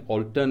producing an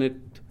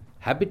alternate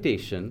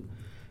habitation,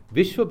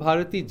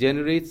 Vishwabharati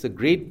generates a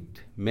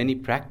great many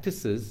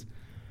practices,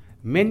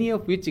 many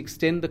of which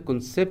extend the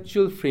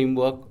conceptual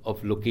framework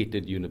of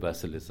located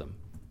universalism.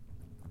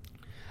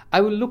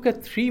 I will look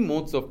at three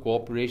modes of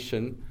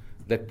cooperation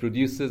that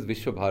produces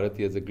Vishwabharati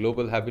as a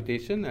global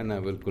habitation, and I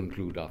will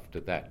conclude after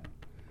that.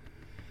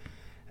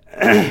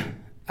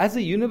 As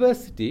a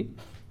university,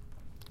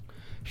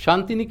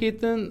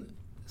 Shantiniketan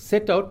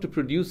set out to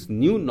produce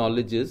new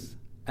knowledges,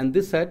 and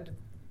this had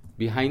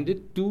behind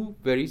it two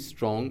very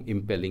strong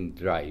impelling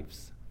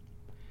drives.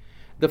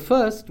 The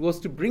first was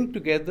to bring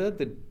together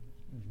the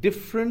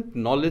different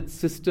knowledge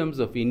systems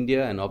of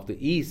India and of the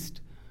East,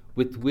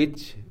 with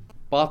which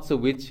parts of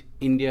which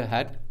India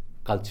had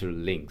cultural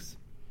links.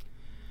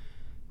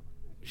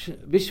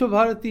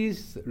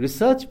 Vishwabharati's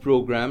research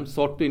program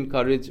sought to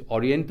encourage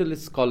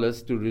Orientalist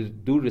scholars to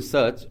do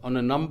research on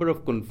a number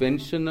of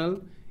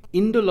conventional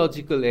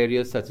Indological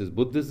areas such as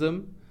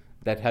Buddhism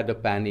that had a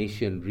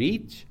pan-Asian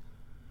reach,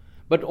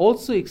 but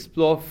also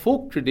explore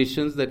folk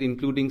traditions that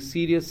including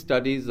serious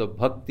studies of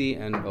bhakti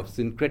and of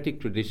syncretic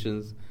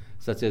traditions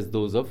such as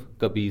those of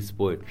Kabir's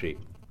poetry.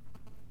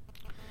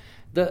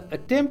 The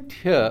attempt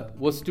here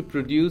was to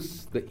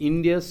produce the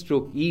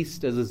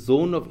India/East as a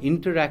zone of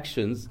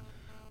interactions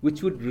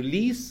which would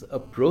release a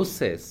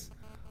process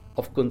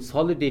of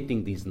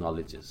consolidating these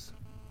knowledges.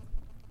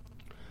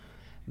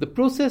 The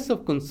process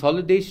of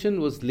consolidation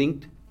was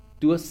linked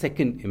to a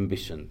second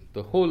ambition.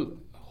 The whole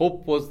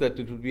hope was that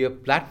it would be a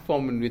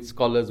platform in which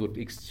scholars would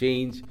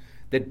exchange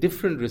their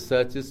different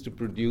researches to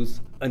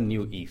produce a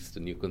new East, a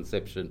new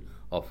conception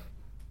of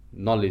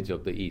knowledge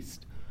of the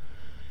East.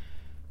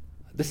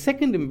 The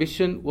second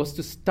ambition was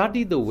to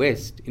study the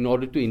West in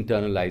order to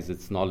internalize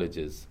its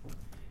knowledges.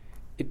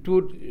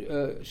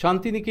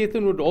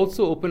 Shantiniketan would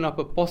also open up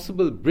a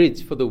possible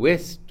bridge for the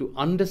West to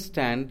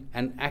understand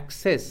and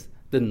access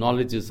the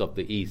knowledges of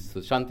the East.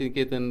 So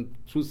Shantiniketan,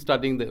 through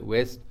studying the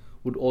West,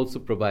 would also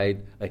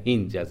provide a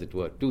hinge, as it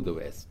were, to the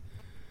West.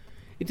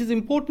 It is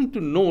important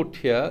to note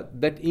here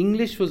that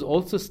English was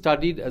also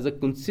studied as a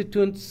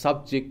constituent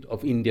subject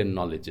of Indian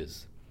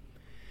knowledges.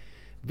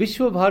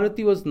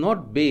 Vishwabharati was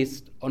not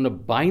based on a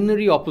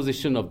binary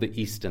opposition of the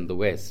East and the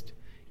West,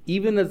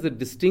 even as the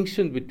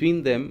distinction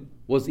between them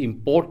was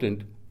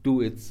important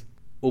to its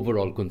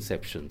overall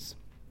conceptions.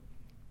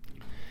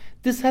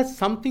 This has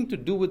something to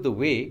do with the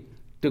way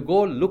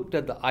Tagore looked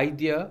at the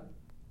idea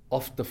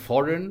of the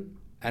foreign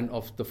and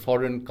of the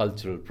foreign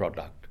cultural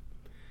product.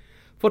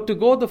 For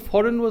Tagore, the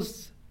foreign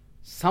was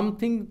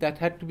something that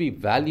had to be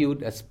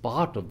valued as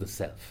part of the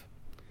self.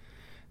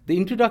 The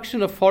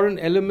introduction of foreign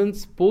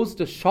elements posed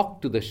a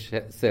shock to the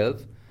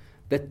self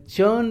that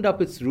churned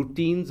up its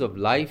routines of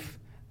life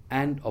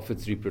and of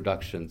its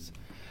reproductions.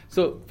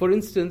 So, for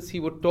instance, he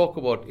would talk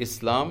about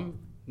Islam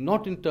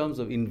not in terms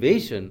of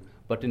invasion,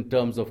 but in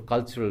terms of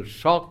cultural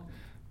shock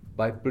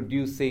by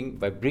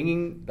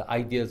bringing the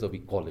ideas of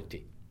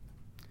equality,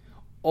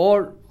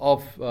 or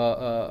of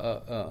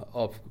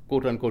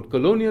quote-unquote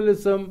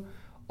colonialism,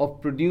 of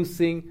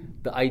producing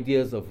the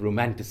ideas of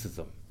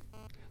romanticism,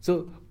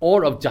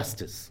 or of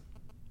justice.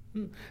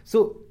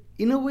 So,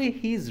 in a way,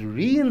 he is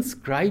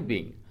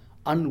reinscribing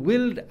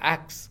unwilled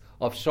acts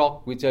of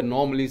shock, which are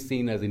normally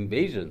seen as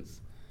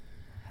invasions,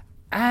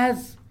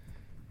 as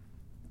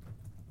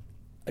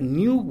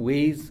new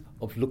ways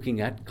of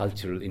looking at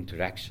cultural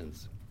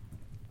interactions.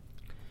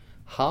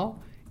 How?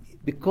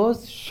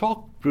 Because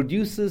shock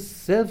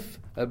produces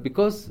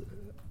because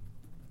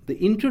the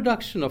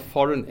introduction of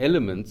foreign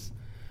elements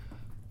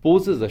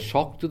poses a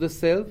shock to the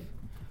self,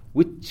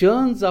 which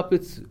churns up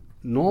its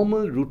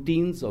normal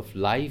routines of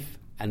life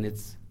and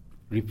its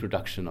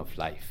reproduction of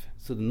life.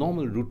 So the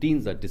normal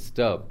routines are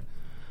disturbed.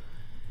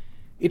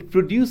 It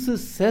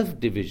produces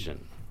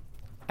self-division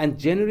and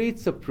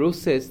generates a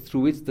process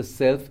through which the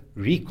self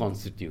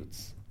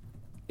reconstitutes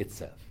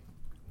itself.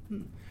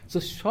 So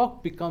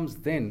shock becomes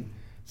then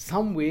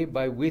some way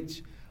by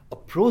which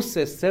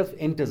self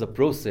enters a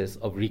process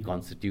of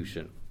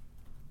reconstitution.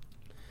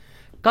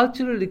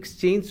 Cultural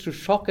exchange through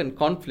shock and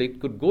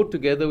conflict could go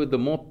together with the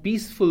more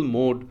peaceful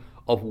mode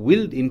of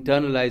willed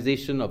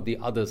internalization of the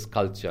other's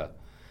culture.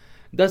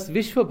 Thus,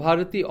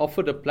 Vishwabharati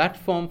offered a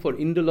platform for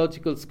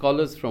Indological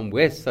scholars from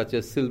West, such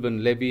as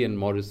Sylvan Levy and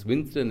Maurice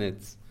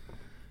Winstanitz,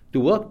 to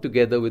work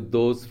together with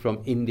those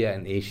from India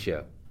and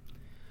Asia.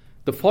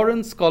 The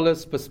foreign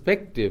scholar's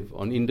perspective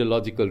on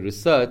Indological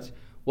research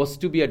was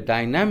to be a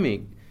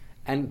dynamic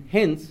and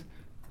hence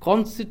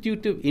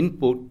constitutive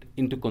input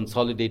into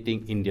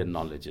consolidating Indian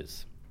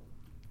knowledges.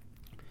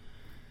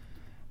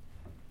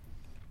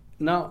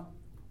 Now,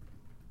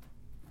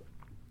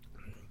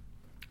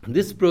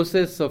 this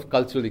process of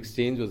cultural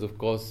exchange was, of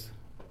course,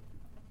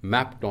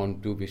 mapped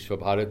onto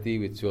Vishwabharati,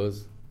 which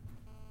was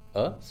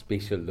a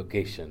spatial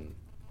location,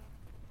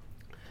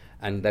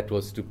 and that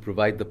was to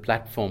provide the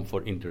platform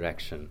for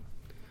interaction.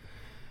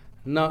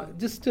 Now,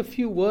 just a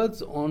few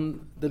words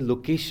on the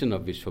location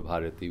of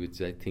Vishwabharati,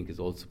 which I think is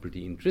also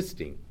pretty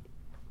interesting.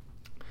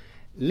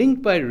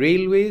 Linked by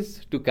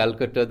railways to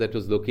Calcutta, that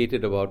was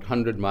located about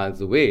 100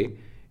 miles away,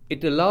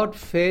 it allowed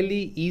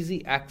fairly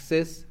easy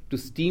access to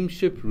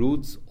steamship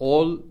routes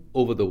all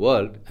over the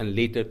world and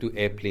later to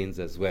airplanes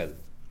as well.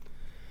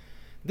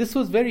 This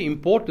was very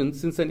important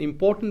since an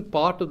important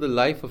part of the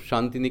life of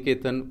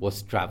Shantiniketan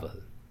was travel.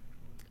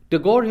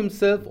 Tagore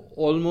himself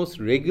almost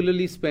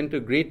regularly spent a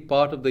great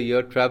part of the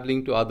year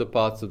traveling to other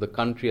parts of the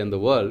country and the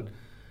world,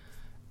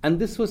 and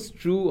this was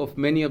true of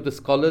many of the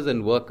scholars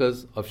and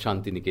workers of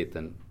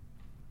Shantiniketan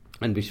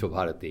and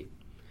Vishwabharati.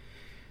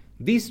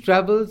 These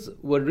travels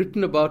were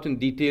written about in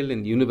detail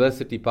in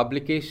university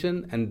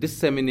publication and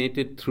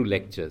disseminated through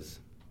lectures.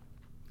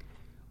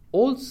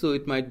 Also,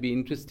 it might be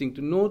interesting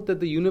to note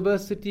that the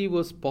university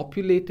was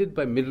populated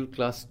by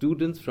middle-class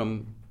students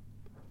from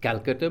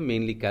Calcutta,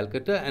 mainly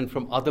Calcutta, and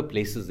from other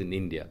places in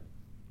India.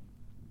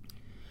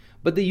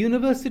 But the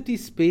university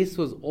space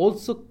was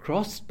also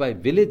crossed by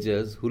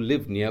villagers who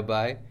lived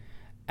nearby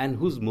and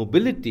whose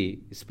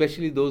mobility,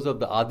 especially those of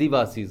the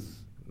Adivasis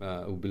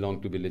who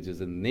belong to villages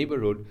in the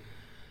neighborhood,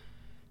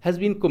 has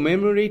been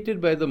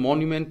commemorated by the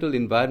monumental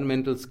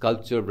environmental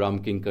sculpture of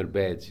Ramkinkar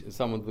Baij,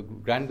 some of the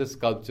grandest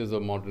sculptures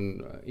of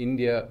modern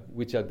India,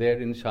 which are there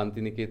in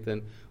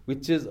Shantiniketan,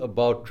 which is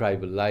about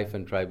tribal life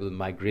and tribal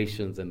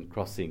migrations and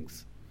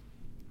crossings.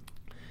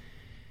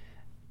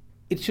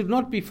 It should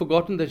not be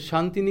forgotten that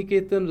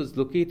Shantiniketan was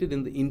located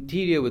in the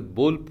interior, with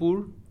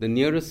Bolpur, the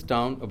nearest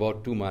town,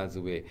 about 2 miles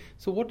away.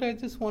 So what I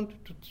just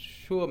wanted to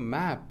show a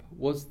map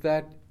was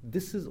that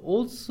this is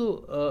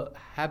also a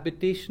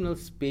habitational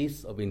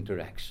space of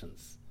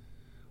interactions,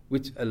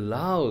 which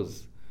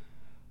allows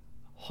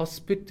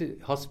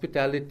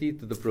hospitality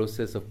to the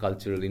process of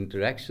cultural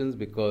interactions,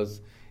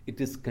 because it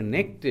is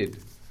connected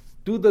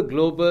to the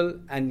global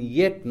and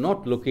yet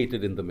not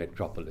located in the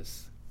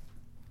metropolis.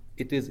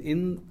 It is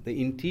in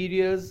the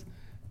interiors,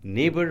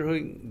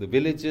 neighboring the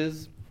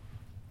villages,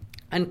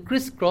 and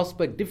crisscrossed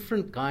by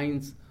different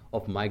kinds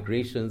of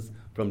migrations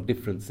from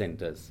different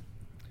centers.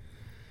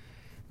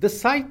 The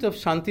site of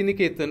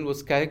Shantiniketan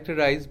was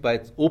characterized by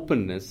its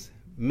openness,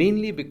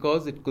 mainly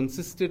because it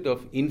consisted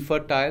of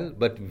infertile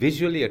but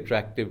visually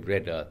attractive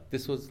red earth.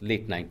 This was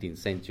late 19th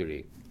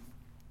century.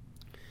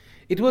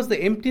 It was the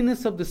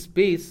emptiness of the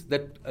space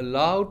that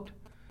allowed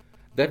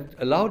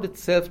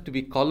itself to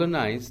be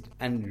colonized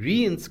and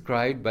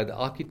reinscribed by the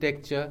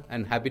architecture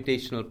and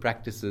habitational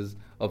practices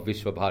of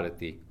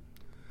Vishwabharati.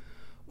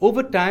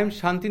 Over time,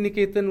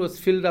 Shantiniketan was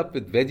filled up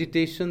with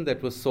vegetation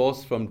that was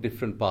sourced from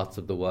different parts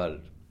of the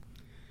world.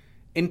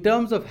 In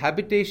terms of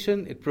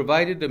habitation, it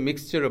provided a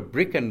mixture of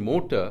brick and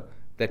mortar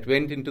that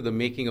went into the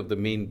making of the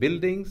main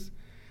buildings,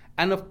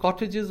 and of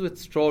cottages with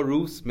straw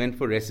roofs meant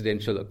for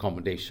residential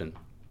accommodation.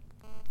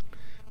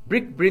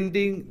 Brick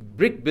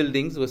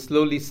buildings were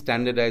slowly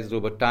standardized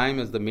over time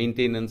as the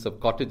maintenance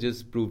of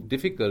cottages proved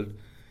difficult,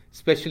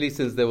 especially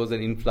since there was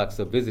an influx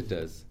of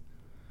visitors.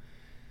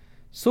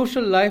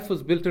 Social life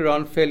was built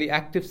around fairly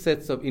active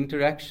sets of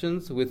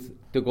interactions with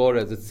Tagore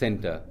as its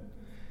center.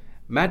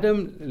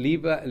 Madame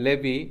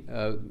Levy,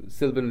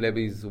 Sylvan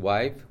Levy's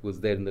wife,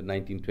 was there in the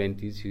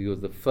 1920s. She was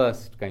the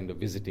first kind of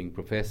visiting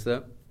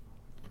professor.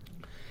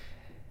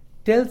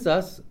 Tells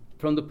us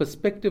from the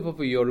perspective of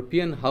a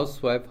European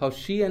housewife how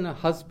she and her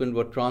husband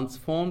were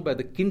transformed by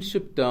the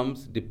kinship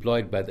terms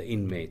deployed by the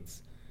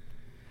inmates,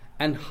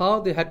 and how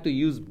they had to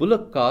use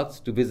bullock carts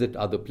to visit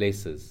other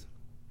places,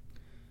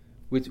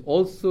 which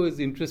also is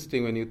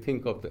interesting when you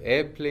think of the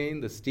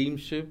airplane, the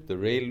steamship, the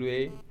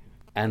railway,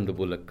 and the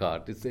bullock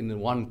cart. It's in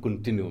one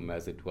continuum,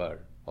 as it were,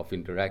 of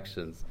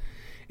interactions.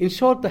 In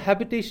short, the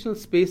habitational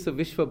space of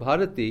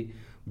Vishwabharati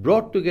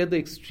brought together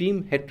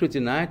extreme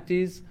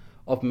heterogeneities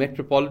of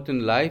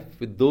metropolitan life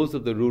with those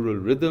of the rural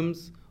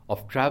rhythms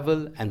of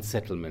travel and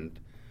settlement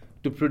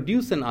to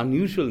produce an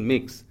unusual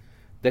mix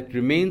that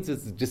remains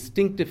its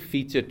distinctive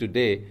feature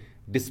today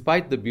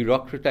despite the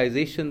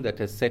bureaucratization that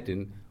has set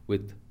in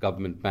with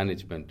government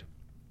management.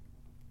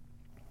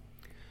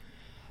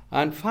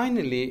 And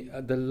finally,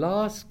 the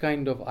last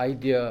kind of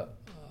idea,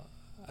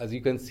 as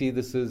you can see,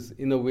 this is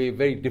in a way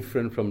very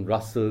different from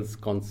Russell's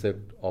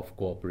concept of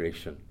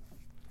cooperation.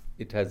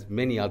 It has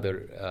many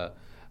other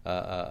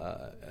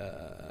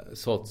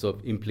sorts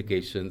of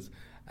implications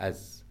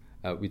as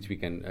which we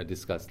can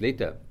discuss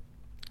later.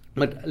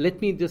 But let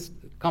me just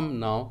come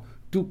now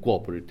to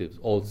cooperatives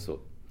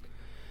also.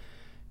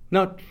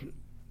 Now,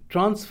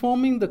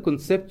 transforming the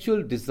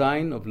conceptual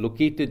design of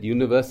located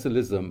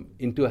universalism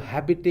into a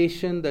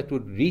habitation that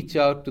would reach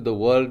out to the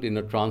world in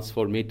a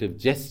transformative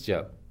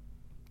gesture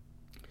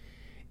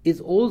is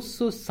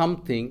also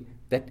something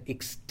that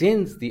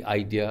extends the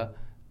idea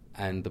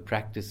and the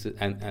practice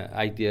and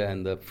idea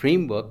and the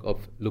framework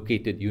of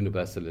located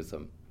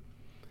universalism.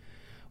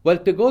 While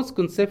Tagore's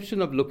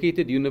conception of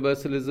located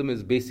universalism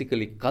is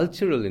basically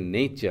cultural in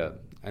nature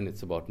and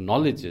it's about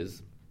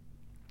knowledges,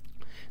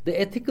 the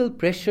ethical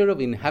pressure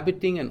of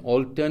inhabiting an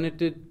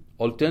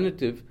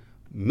alternative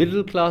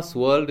middle-class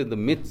world in the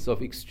midst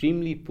of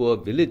extremely poor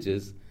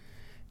villages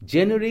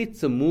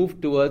generates a move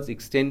towards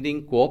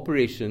extending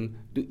cooperation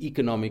to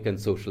economic and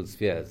social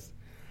spheres.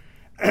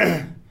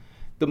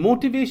 The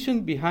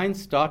motivation behind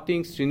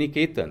starting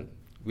Sriniketan,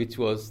 which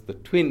was the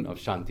twin of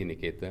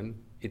Shantiniketan,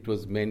 it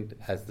was meant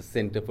as the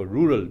center for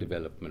rural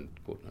development,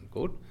 quote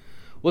unquote,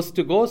 was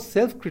Tagore's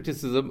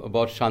self-criticism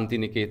about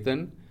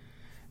Shantiniketan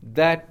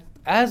that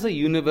as a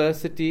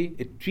university,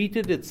 it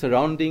treated its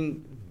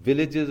surrounding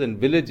villages and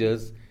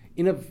villagers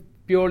in a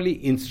purely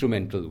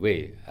instrumental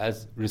way,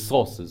 as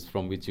resources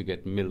from which you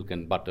get milk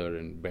and butter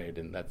and bread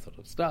and that sort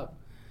of stuff.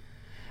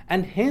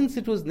 And hence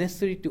it was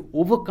necessary to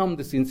overcome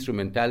this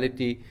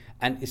instrumentality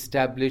and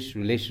establish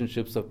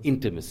relationships of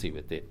intimacy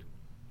with it.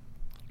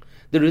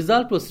 The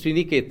result was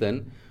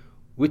Sriniketan,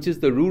 which is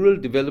the rural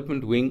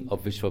development wing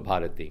of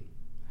Vishwabharati.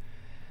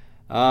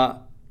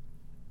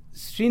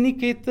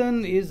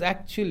 Sriniketan is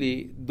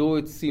actually, though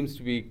it seems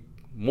to be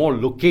more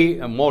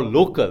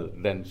local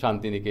than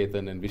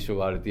Shantiniketan and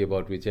Vishwabharati,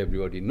 about which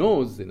everybody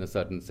knows in a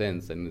certain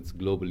sense, and it's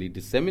globally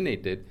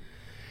disseminated,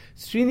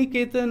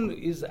 Sriniketan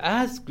is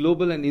as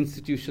global an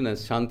institution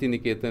as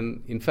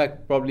Shantiniketan, in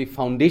fact, probably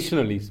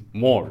foundationally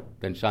more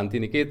than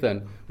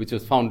Shantiniketan, which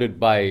was founded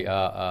by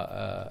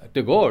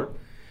Tagore.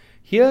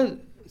 Here,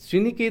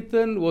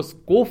 Sriniketan was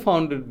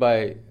co-founded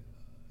by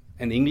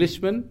an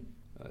Englishman,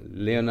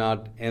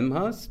 Leonard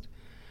Amherst,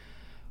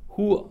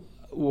 who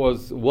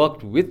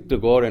worked with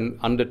Tagore and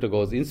under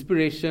Tagore's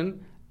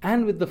inspiration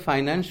and with the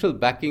financial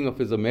backing of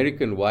his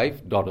American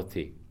wife,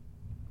 Dorothy.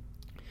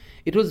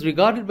 It was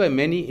regarded by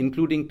many,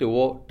 including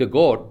Tagore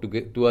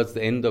towards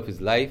the end of his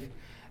life,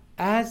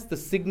 as the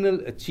signal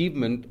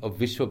achievement of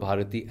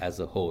Vishwabharati as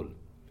a whole.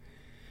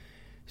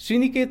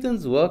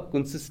 Sriniketan's work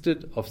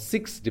consisted of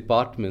 6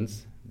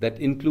 departments that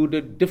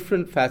included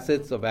different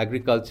facets of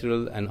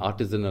agricultural and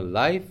artisanal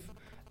life,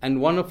 and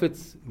one of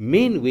its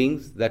main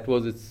wings, that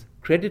was its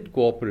credit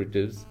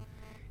cooperatives,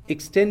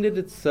 extended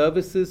its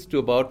services to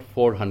about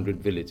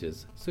 400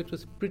 villages. So it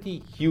was pretty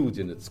huge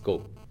in its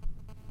scope.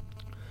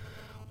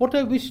 What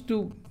I wish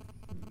to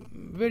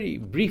very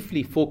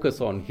briefly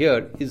focus on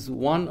here is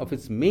one of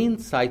its main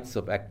sites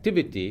of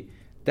activity,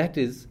 that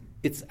is,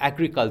 its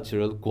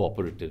agricultural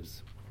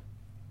cooperatives.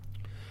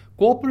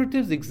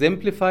 Cooperatives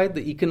exemplified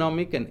the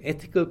economic and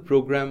ethical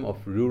program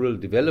of rural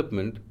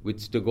development,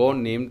 which Tagore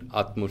named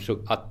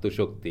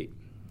Atmashakti.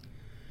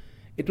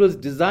 It was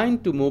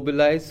designed to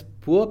mobilize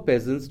poor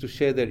peasants to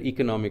share their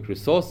economic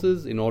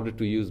resources in order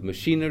to use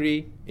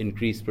machinery,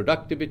 increase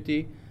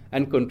productivity,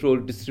 and control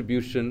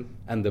distribution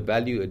and the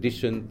value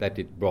addition that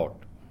it brought.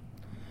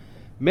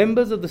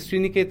 Members of the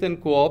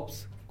Sriniketan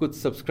co-ops could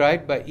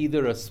subscribe by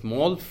either a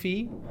small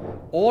fee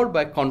or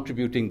by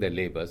contributing their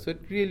labor. So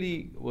it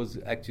really was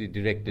actually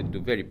directed to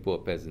very poor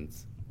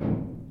peasants.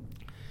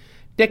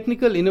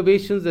 Technical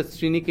innovations at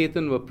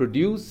Sriniketan were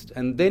produced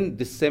and then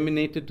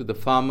disseminated to the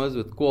farmers,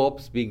 with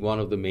co-ops being one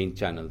of the main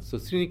channels. So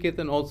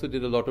Sriniketan also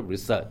did a lot of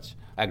research,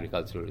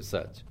 agricultural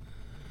research.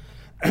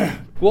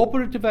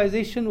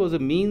 Cooperativization was a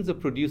means of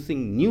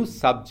producing new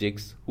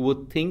subjects who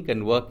would think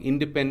and work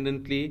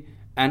independently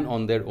and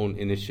on their own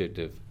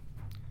initiative,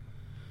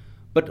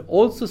 but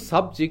also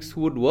subjects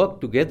who would work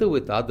together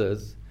with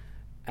others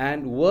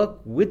and work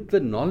with the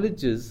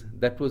knowledges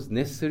that was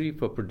necessary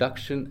for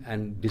production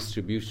and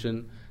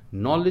distribution,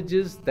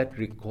 knowledges that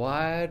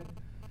required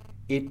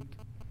the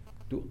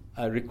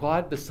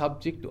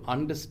subject to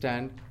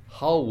understand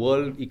how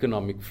world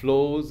economic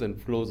flows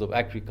and flows of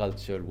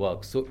agriculture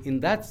work. So in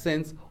that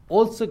sense,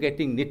 also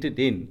getting knitted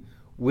in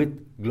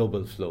with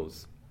global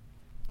flows.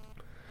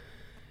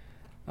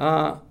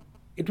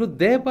 It would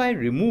thereby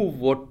remove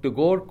what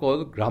Tagore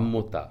called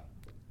grammota,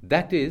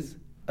 that is,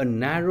 a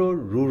narrow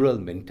rural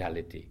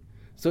mentality.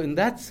 So in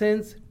that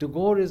sense,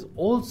 Tagore is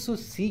also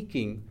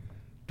seeking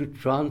to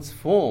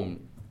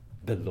transform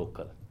the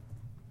local.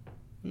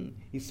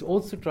 He's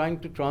also trying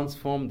to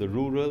transform the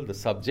rural, the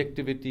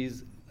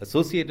subjectivities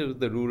associated with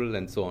the rural,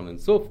 and so on and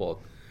so forth.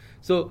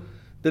 So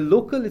the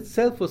local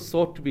itself was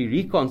sought to be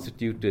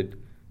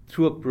reconstituted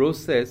through a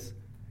process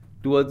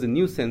towards a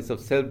new sense of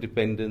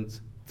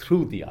self-dependence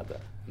through the other.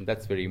 And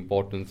that's very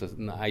important, so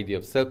an idea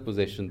of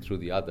self-possession through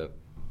the other.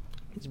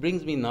 Which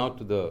brings me now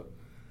to the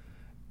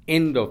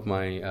end of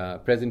my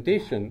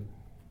presentation.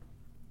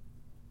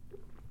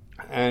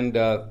 And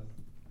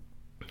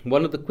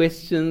one of the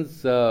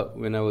questions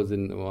when I was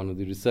in one of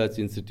the research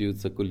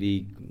institutes, a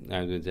colleague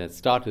which had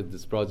started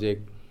this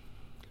project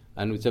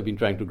and which I've been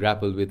trying to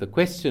grapple with, a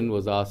question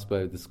was asked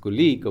by this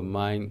colleague of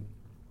mine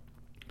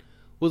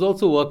who was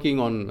also working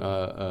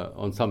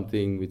on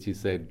something which he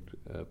said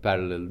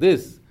parallel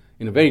this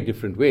in a very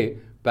different way,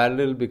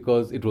 parallel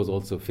because it was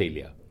also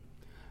failure.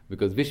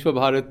 Because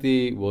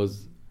Vishwabharati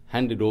was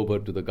handed over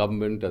to the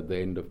government at the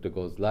end of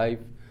Tagore's life,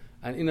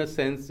 and in a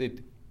sense it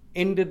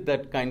ended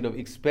that kind of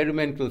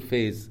experimental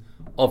phase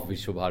of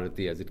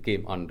Vishwabharati as it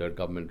came under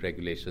government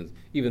regulations,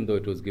 even though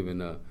it was given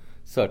a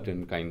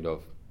certain kind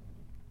of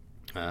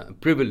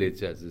privilege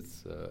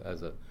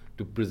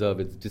to preserve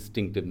its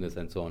distinctiveness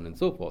and so on and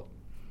so forth.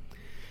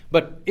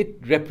 But it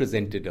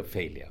represented a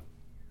failure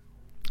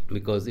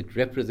because it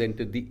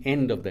represented the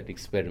end of that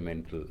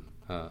experimental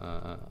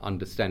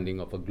understanding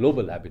of a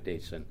global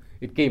habitation.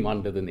 It came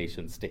under the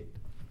nation state.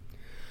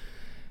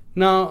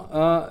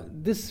 Now,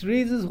 this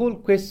raises whole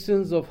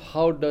questions of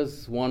how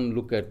does one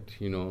look at,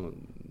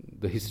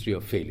 the history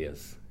of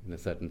failures in a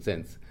certain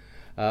sense.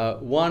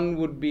 One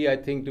would be, I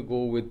think, to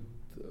go with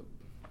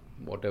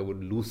what I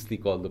would loosely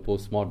call the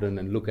postmodern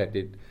and look at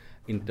it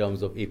in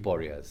terms of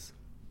aporias.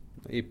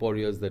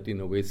 Aporias that in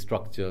a way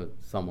structure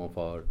some of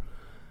our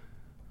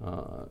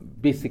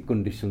basic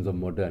conditions of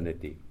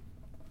modernity.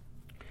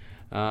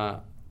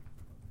 The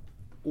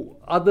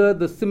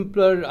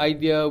simpler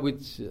idea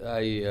which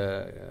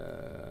I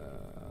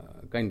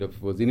kind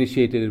of was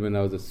initiated when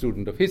I was a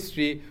student of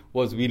history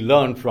was we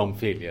learn from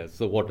failures.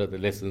 So what are the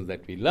lessons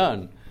that we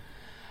learn?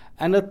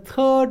 And a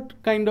third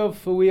kind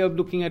of way of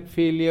looking at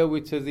failure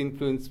which has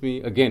influenced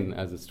me, again,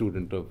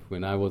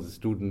 when I was a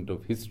student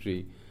of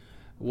history,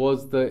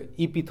 was the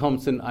E.P.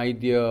 Thompson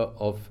idea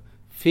of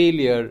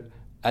failure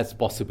as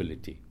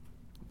possibility.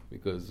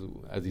 Because,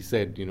 as he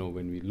said,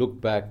 when we look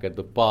back at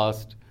the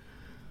past,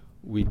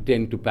 we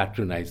tend to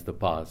patronize the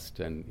past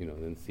and,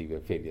 then see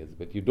where failures.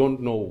 But you don't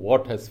know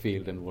what has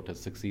failed and what has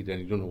succeeded,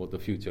 and you don't know what the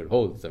future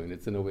holds. I mean,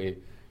 it's in a way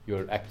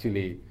you're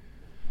actually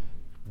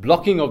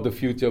blocking of the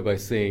future by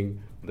saying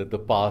that the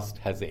past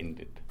has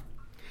ended.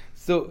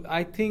 So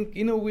I think,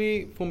 in a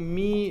way, for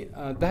me,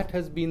 that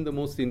has been the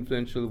most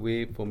influential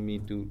way for me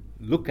to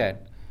look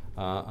at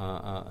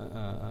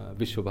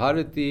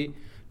Vishwabharati,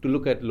 to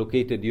look at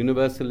located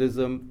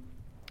universalism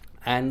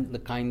and the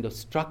kind of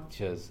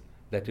structures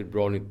that it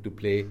brought into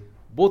play,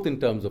 both in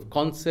terms of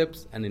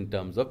concepts and in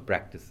terms of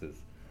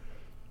practices.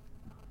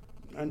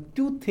 And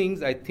two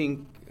things, I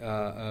think,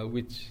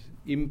 which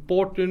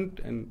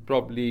important and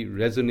probably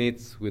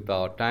resonates with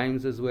our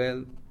times as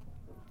well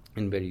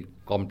in very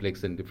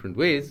complex and different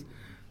ways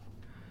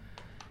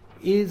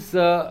is,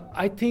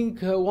 I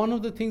think, one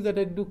of the things that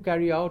I do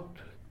carry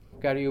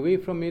away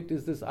from it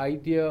is this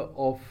idea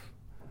of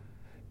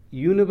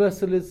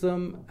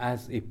universalism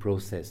as a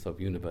process of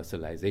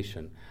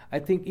universalization. I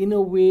think in a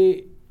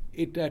way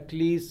it at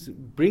least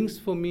brings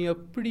for me a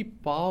pretty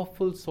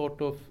powerful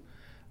sort of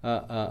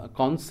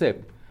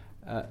concept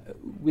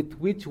with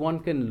which one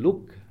can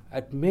look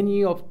at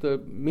many of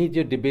the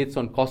major debates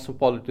on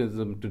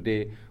cosmopolitanism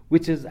today,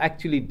 which is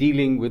actually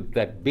dealing with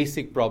that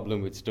basic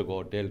problem which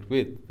Tagore dealt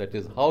with. That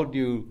is, how do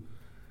you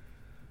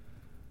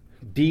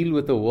deal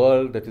with a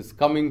world that is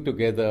coming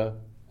together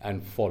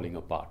and falling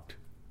apart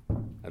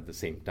at the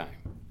same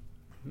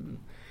time?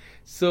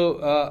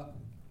 So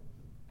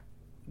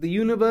the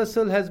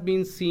universal has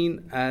been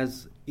seen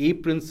as a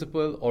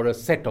principle or a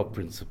set of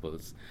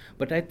principles.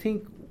 But I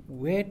think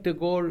where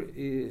Tagore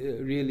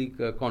really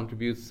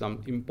contributes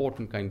some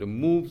important kind of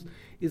moves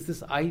is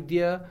this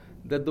idea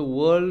that the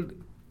world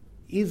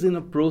is in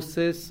a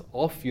process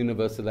of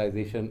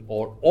universalization,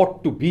 or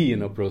ought to be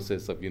in a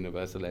process of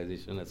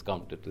universalization as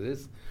counter to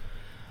this.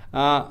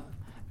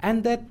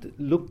 And that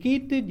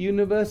located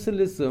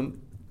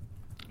universalism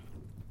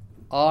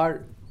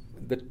are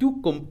the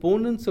two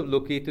components of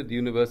located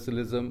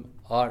universalism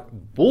are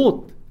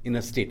both in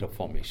a state of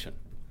formation.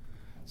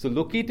 So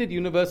located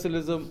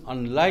universalism,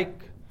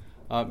 unlike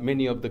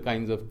many of the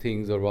kinds of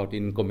things about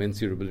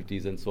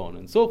incommensurabilities and so on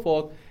and so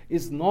forth,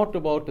 is not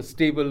about a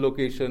stable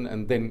location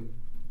and then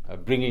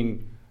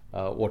bringing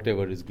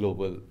whatever is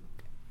global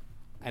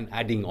and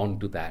adding on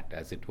to that,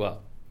 as it were.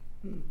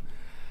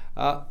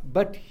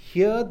 But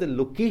here the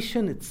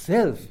location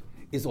itself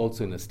is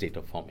also in a state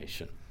of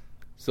formation.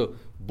 So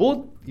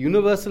both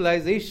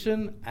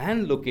universalization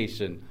and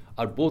location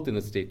are both in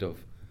a state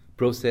of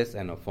process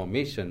and of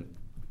formation.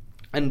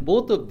 And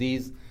both of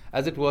these,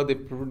 as it were, they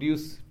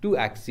produce two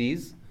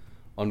axes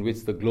on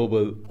which the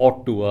global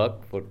ought to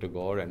work for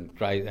Tagore, and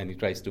he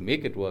tries to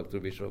make it work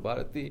through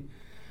Vishwabharati,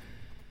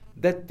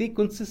 that they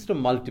consist of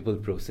multiple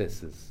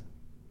processes,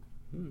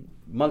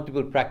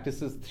 multiple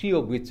practices, three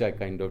of which I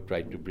kind of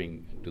tried to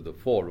bring to the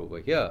fore over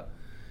here.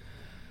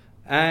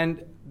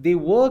 And they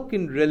work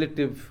in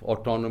relative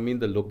autonomy,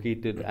 the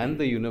located and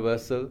the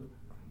universal,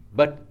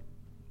 but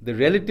the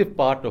relative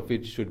part of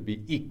it should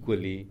be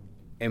equally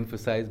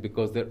emphasized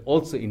because they're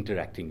also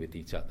interacting with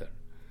each other.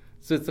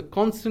 So it's a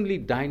constantly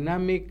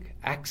dynamic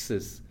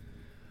axis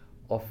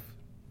of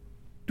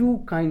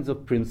two kinds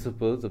of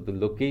principles, of the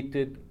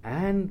located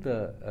and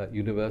the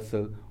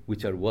universal,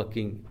 which are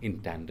working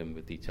in tandem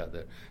with each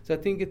other. So I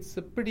think it's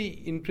a pretty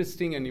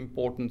interesting and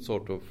important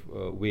sort of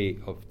way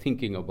of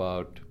thinking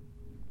about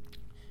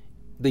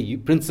the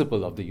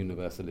principle of the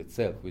universal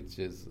itself, which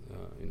is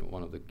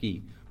one of the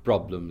key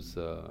problems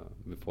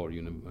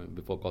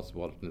before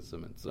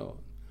cosmopolitanism and so on.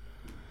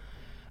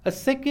 A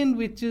second,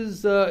 which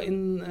is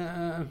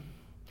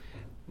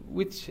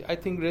which I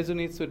think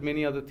resonates with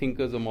many other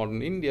thinkers of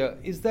modern India,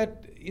 is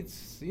that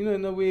it's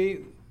in a way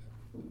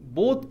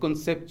both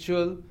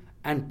conceptual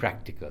and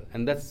practical,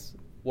 and that's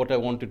what I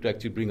wanted to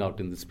actually bring out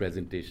in this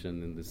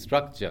presentation, in this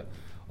structure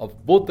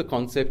of both the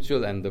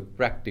conceptual and the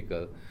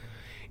practical.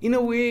 In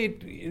a way,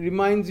 it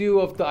reminds you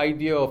of the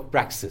idea of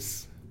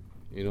praxis.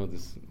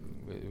 This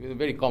in a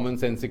very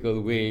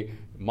commonsensical way,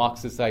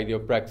 Marxist idea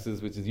of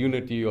praxis, which is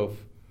unity of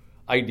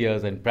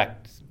ideas and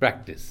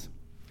practice.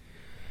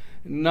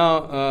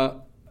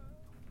 Now,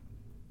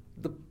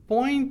 the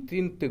point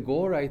in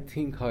Tagore, I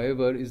think,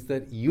 however, is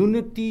that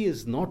unity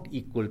is not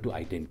equal to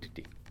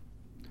identity.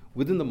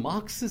 Within the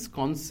Marxist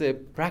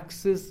concept,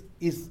 praxis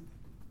is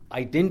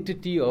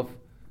identity of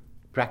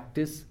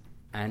practice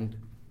and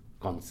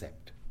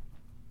concept.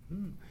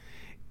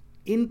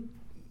 In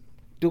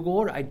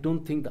Tagore, I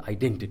don't think the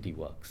identity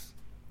works.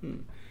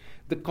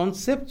 The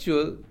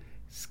conceptual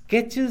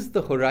sketches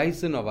the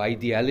horizon of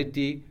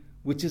ideality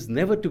which is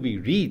never to be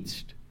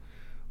reached,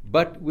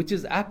 but which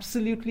is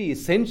absolutely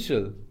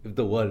essential if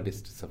the world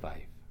is to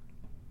survive.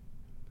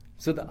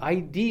 So the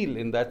ideal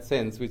in that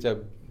sense, which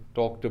I've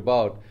talked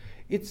about,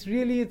 it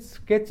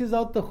sketches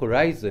out the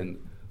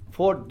horizon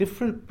for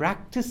different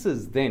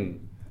practices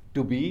then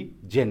to be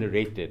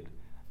generated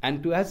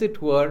and to, as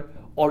it were,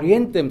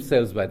 orient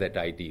themselves by that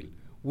ideal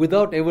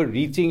without ever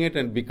reaching it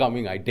and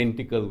becoming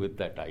identical with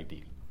that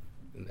ideal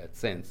in that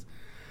sense.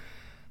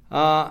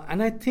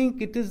 And I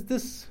think it is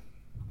this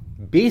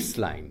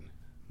baseline,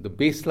 the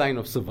baseline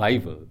of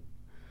survival,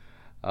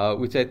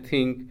 which I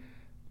think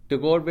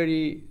Tagore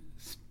very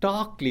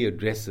starkly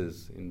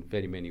addresses in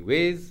very many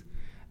ways.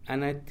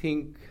 And I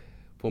think,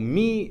 for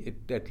me,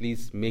 it at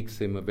least makes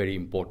him a very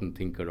important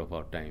thinker of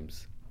our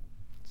times.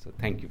 So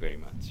thank you very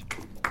much.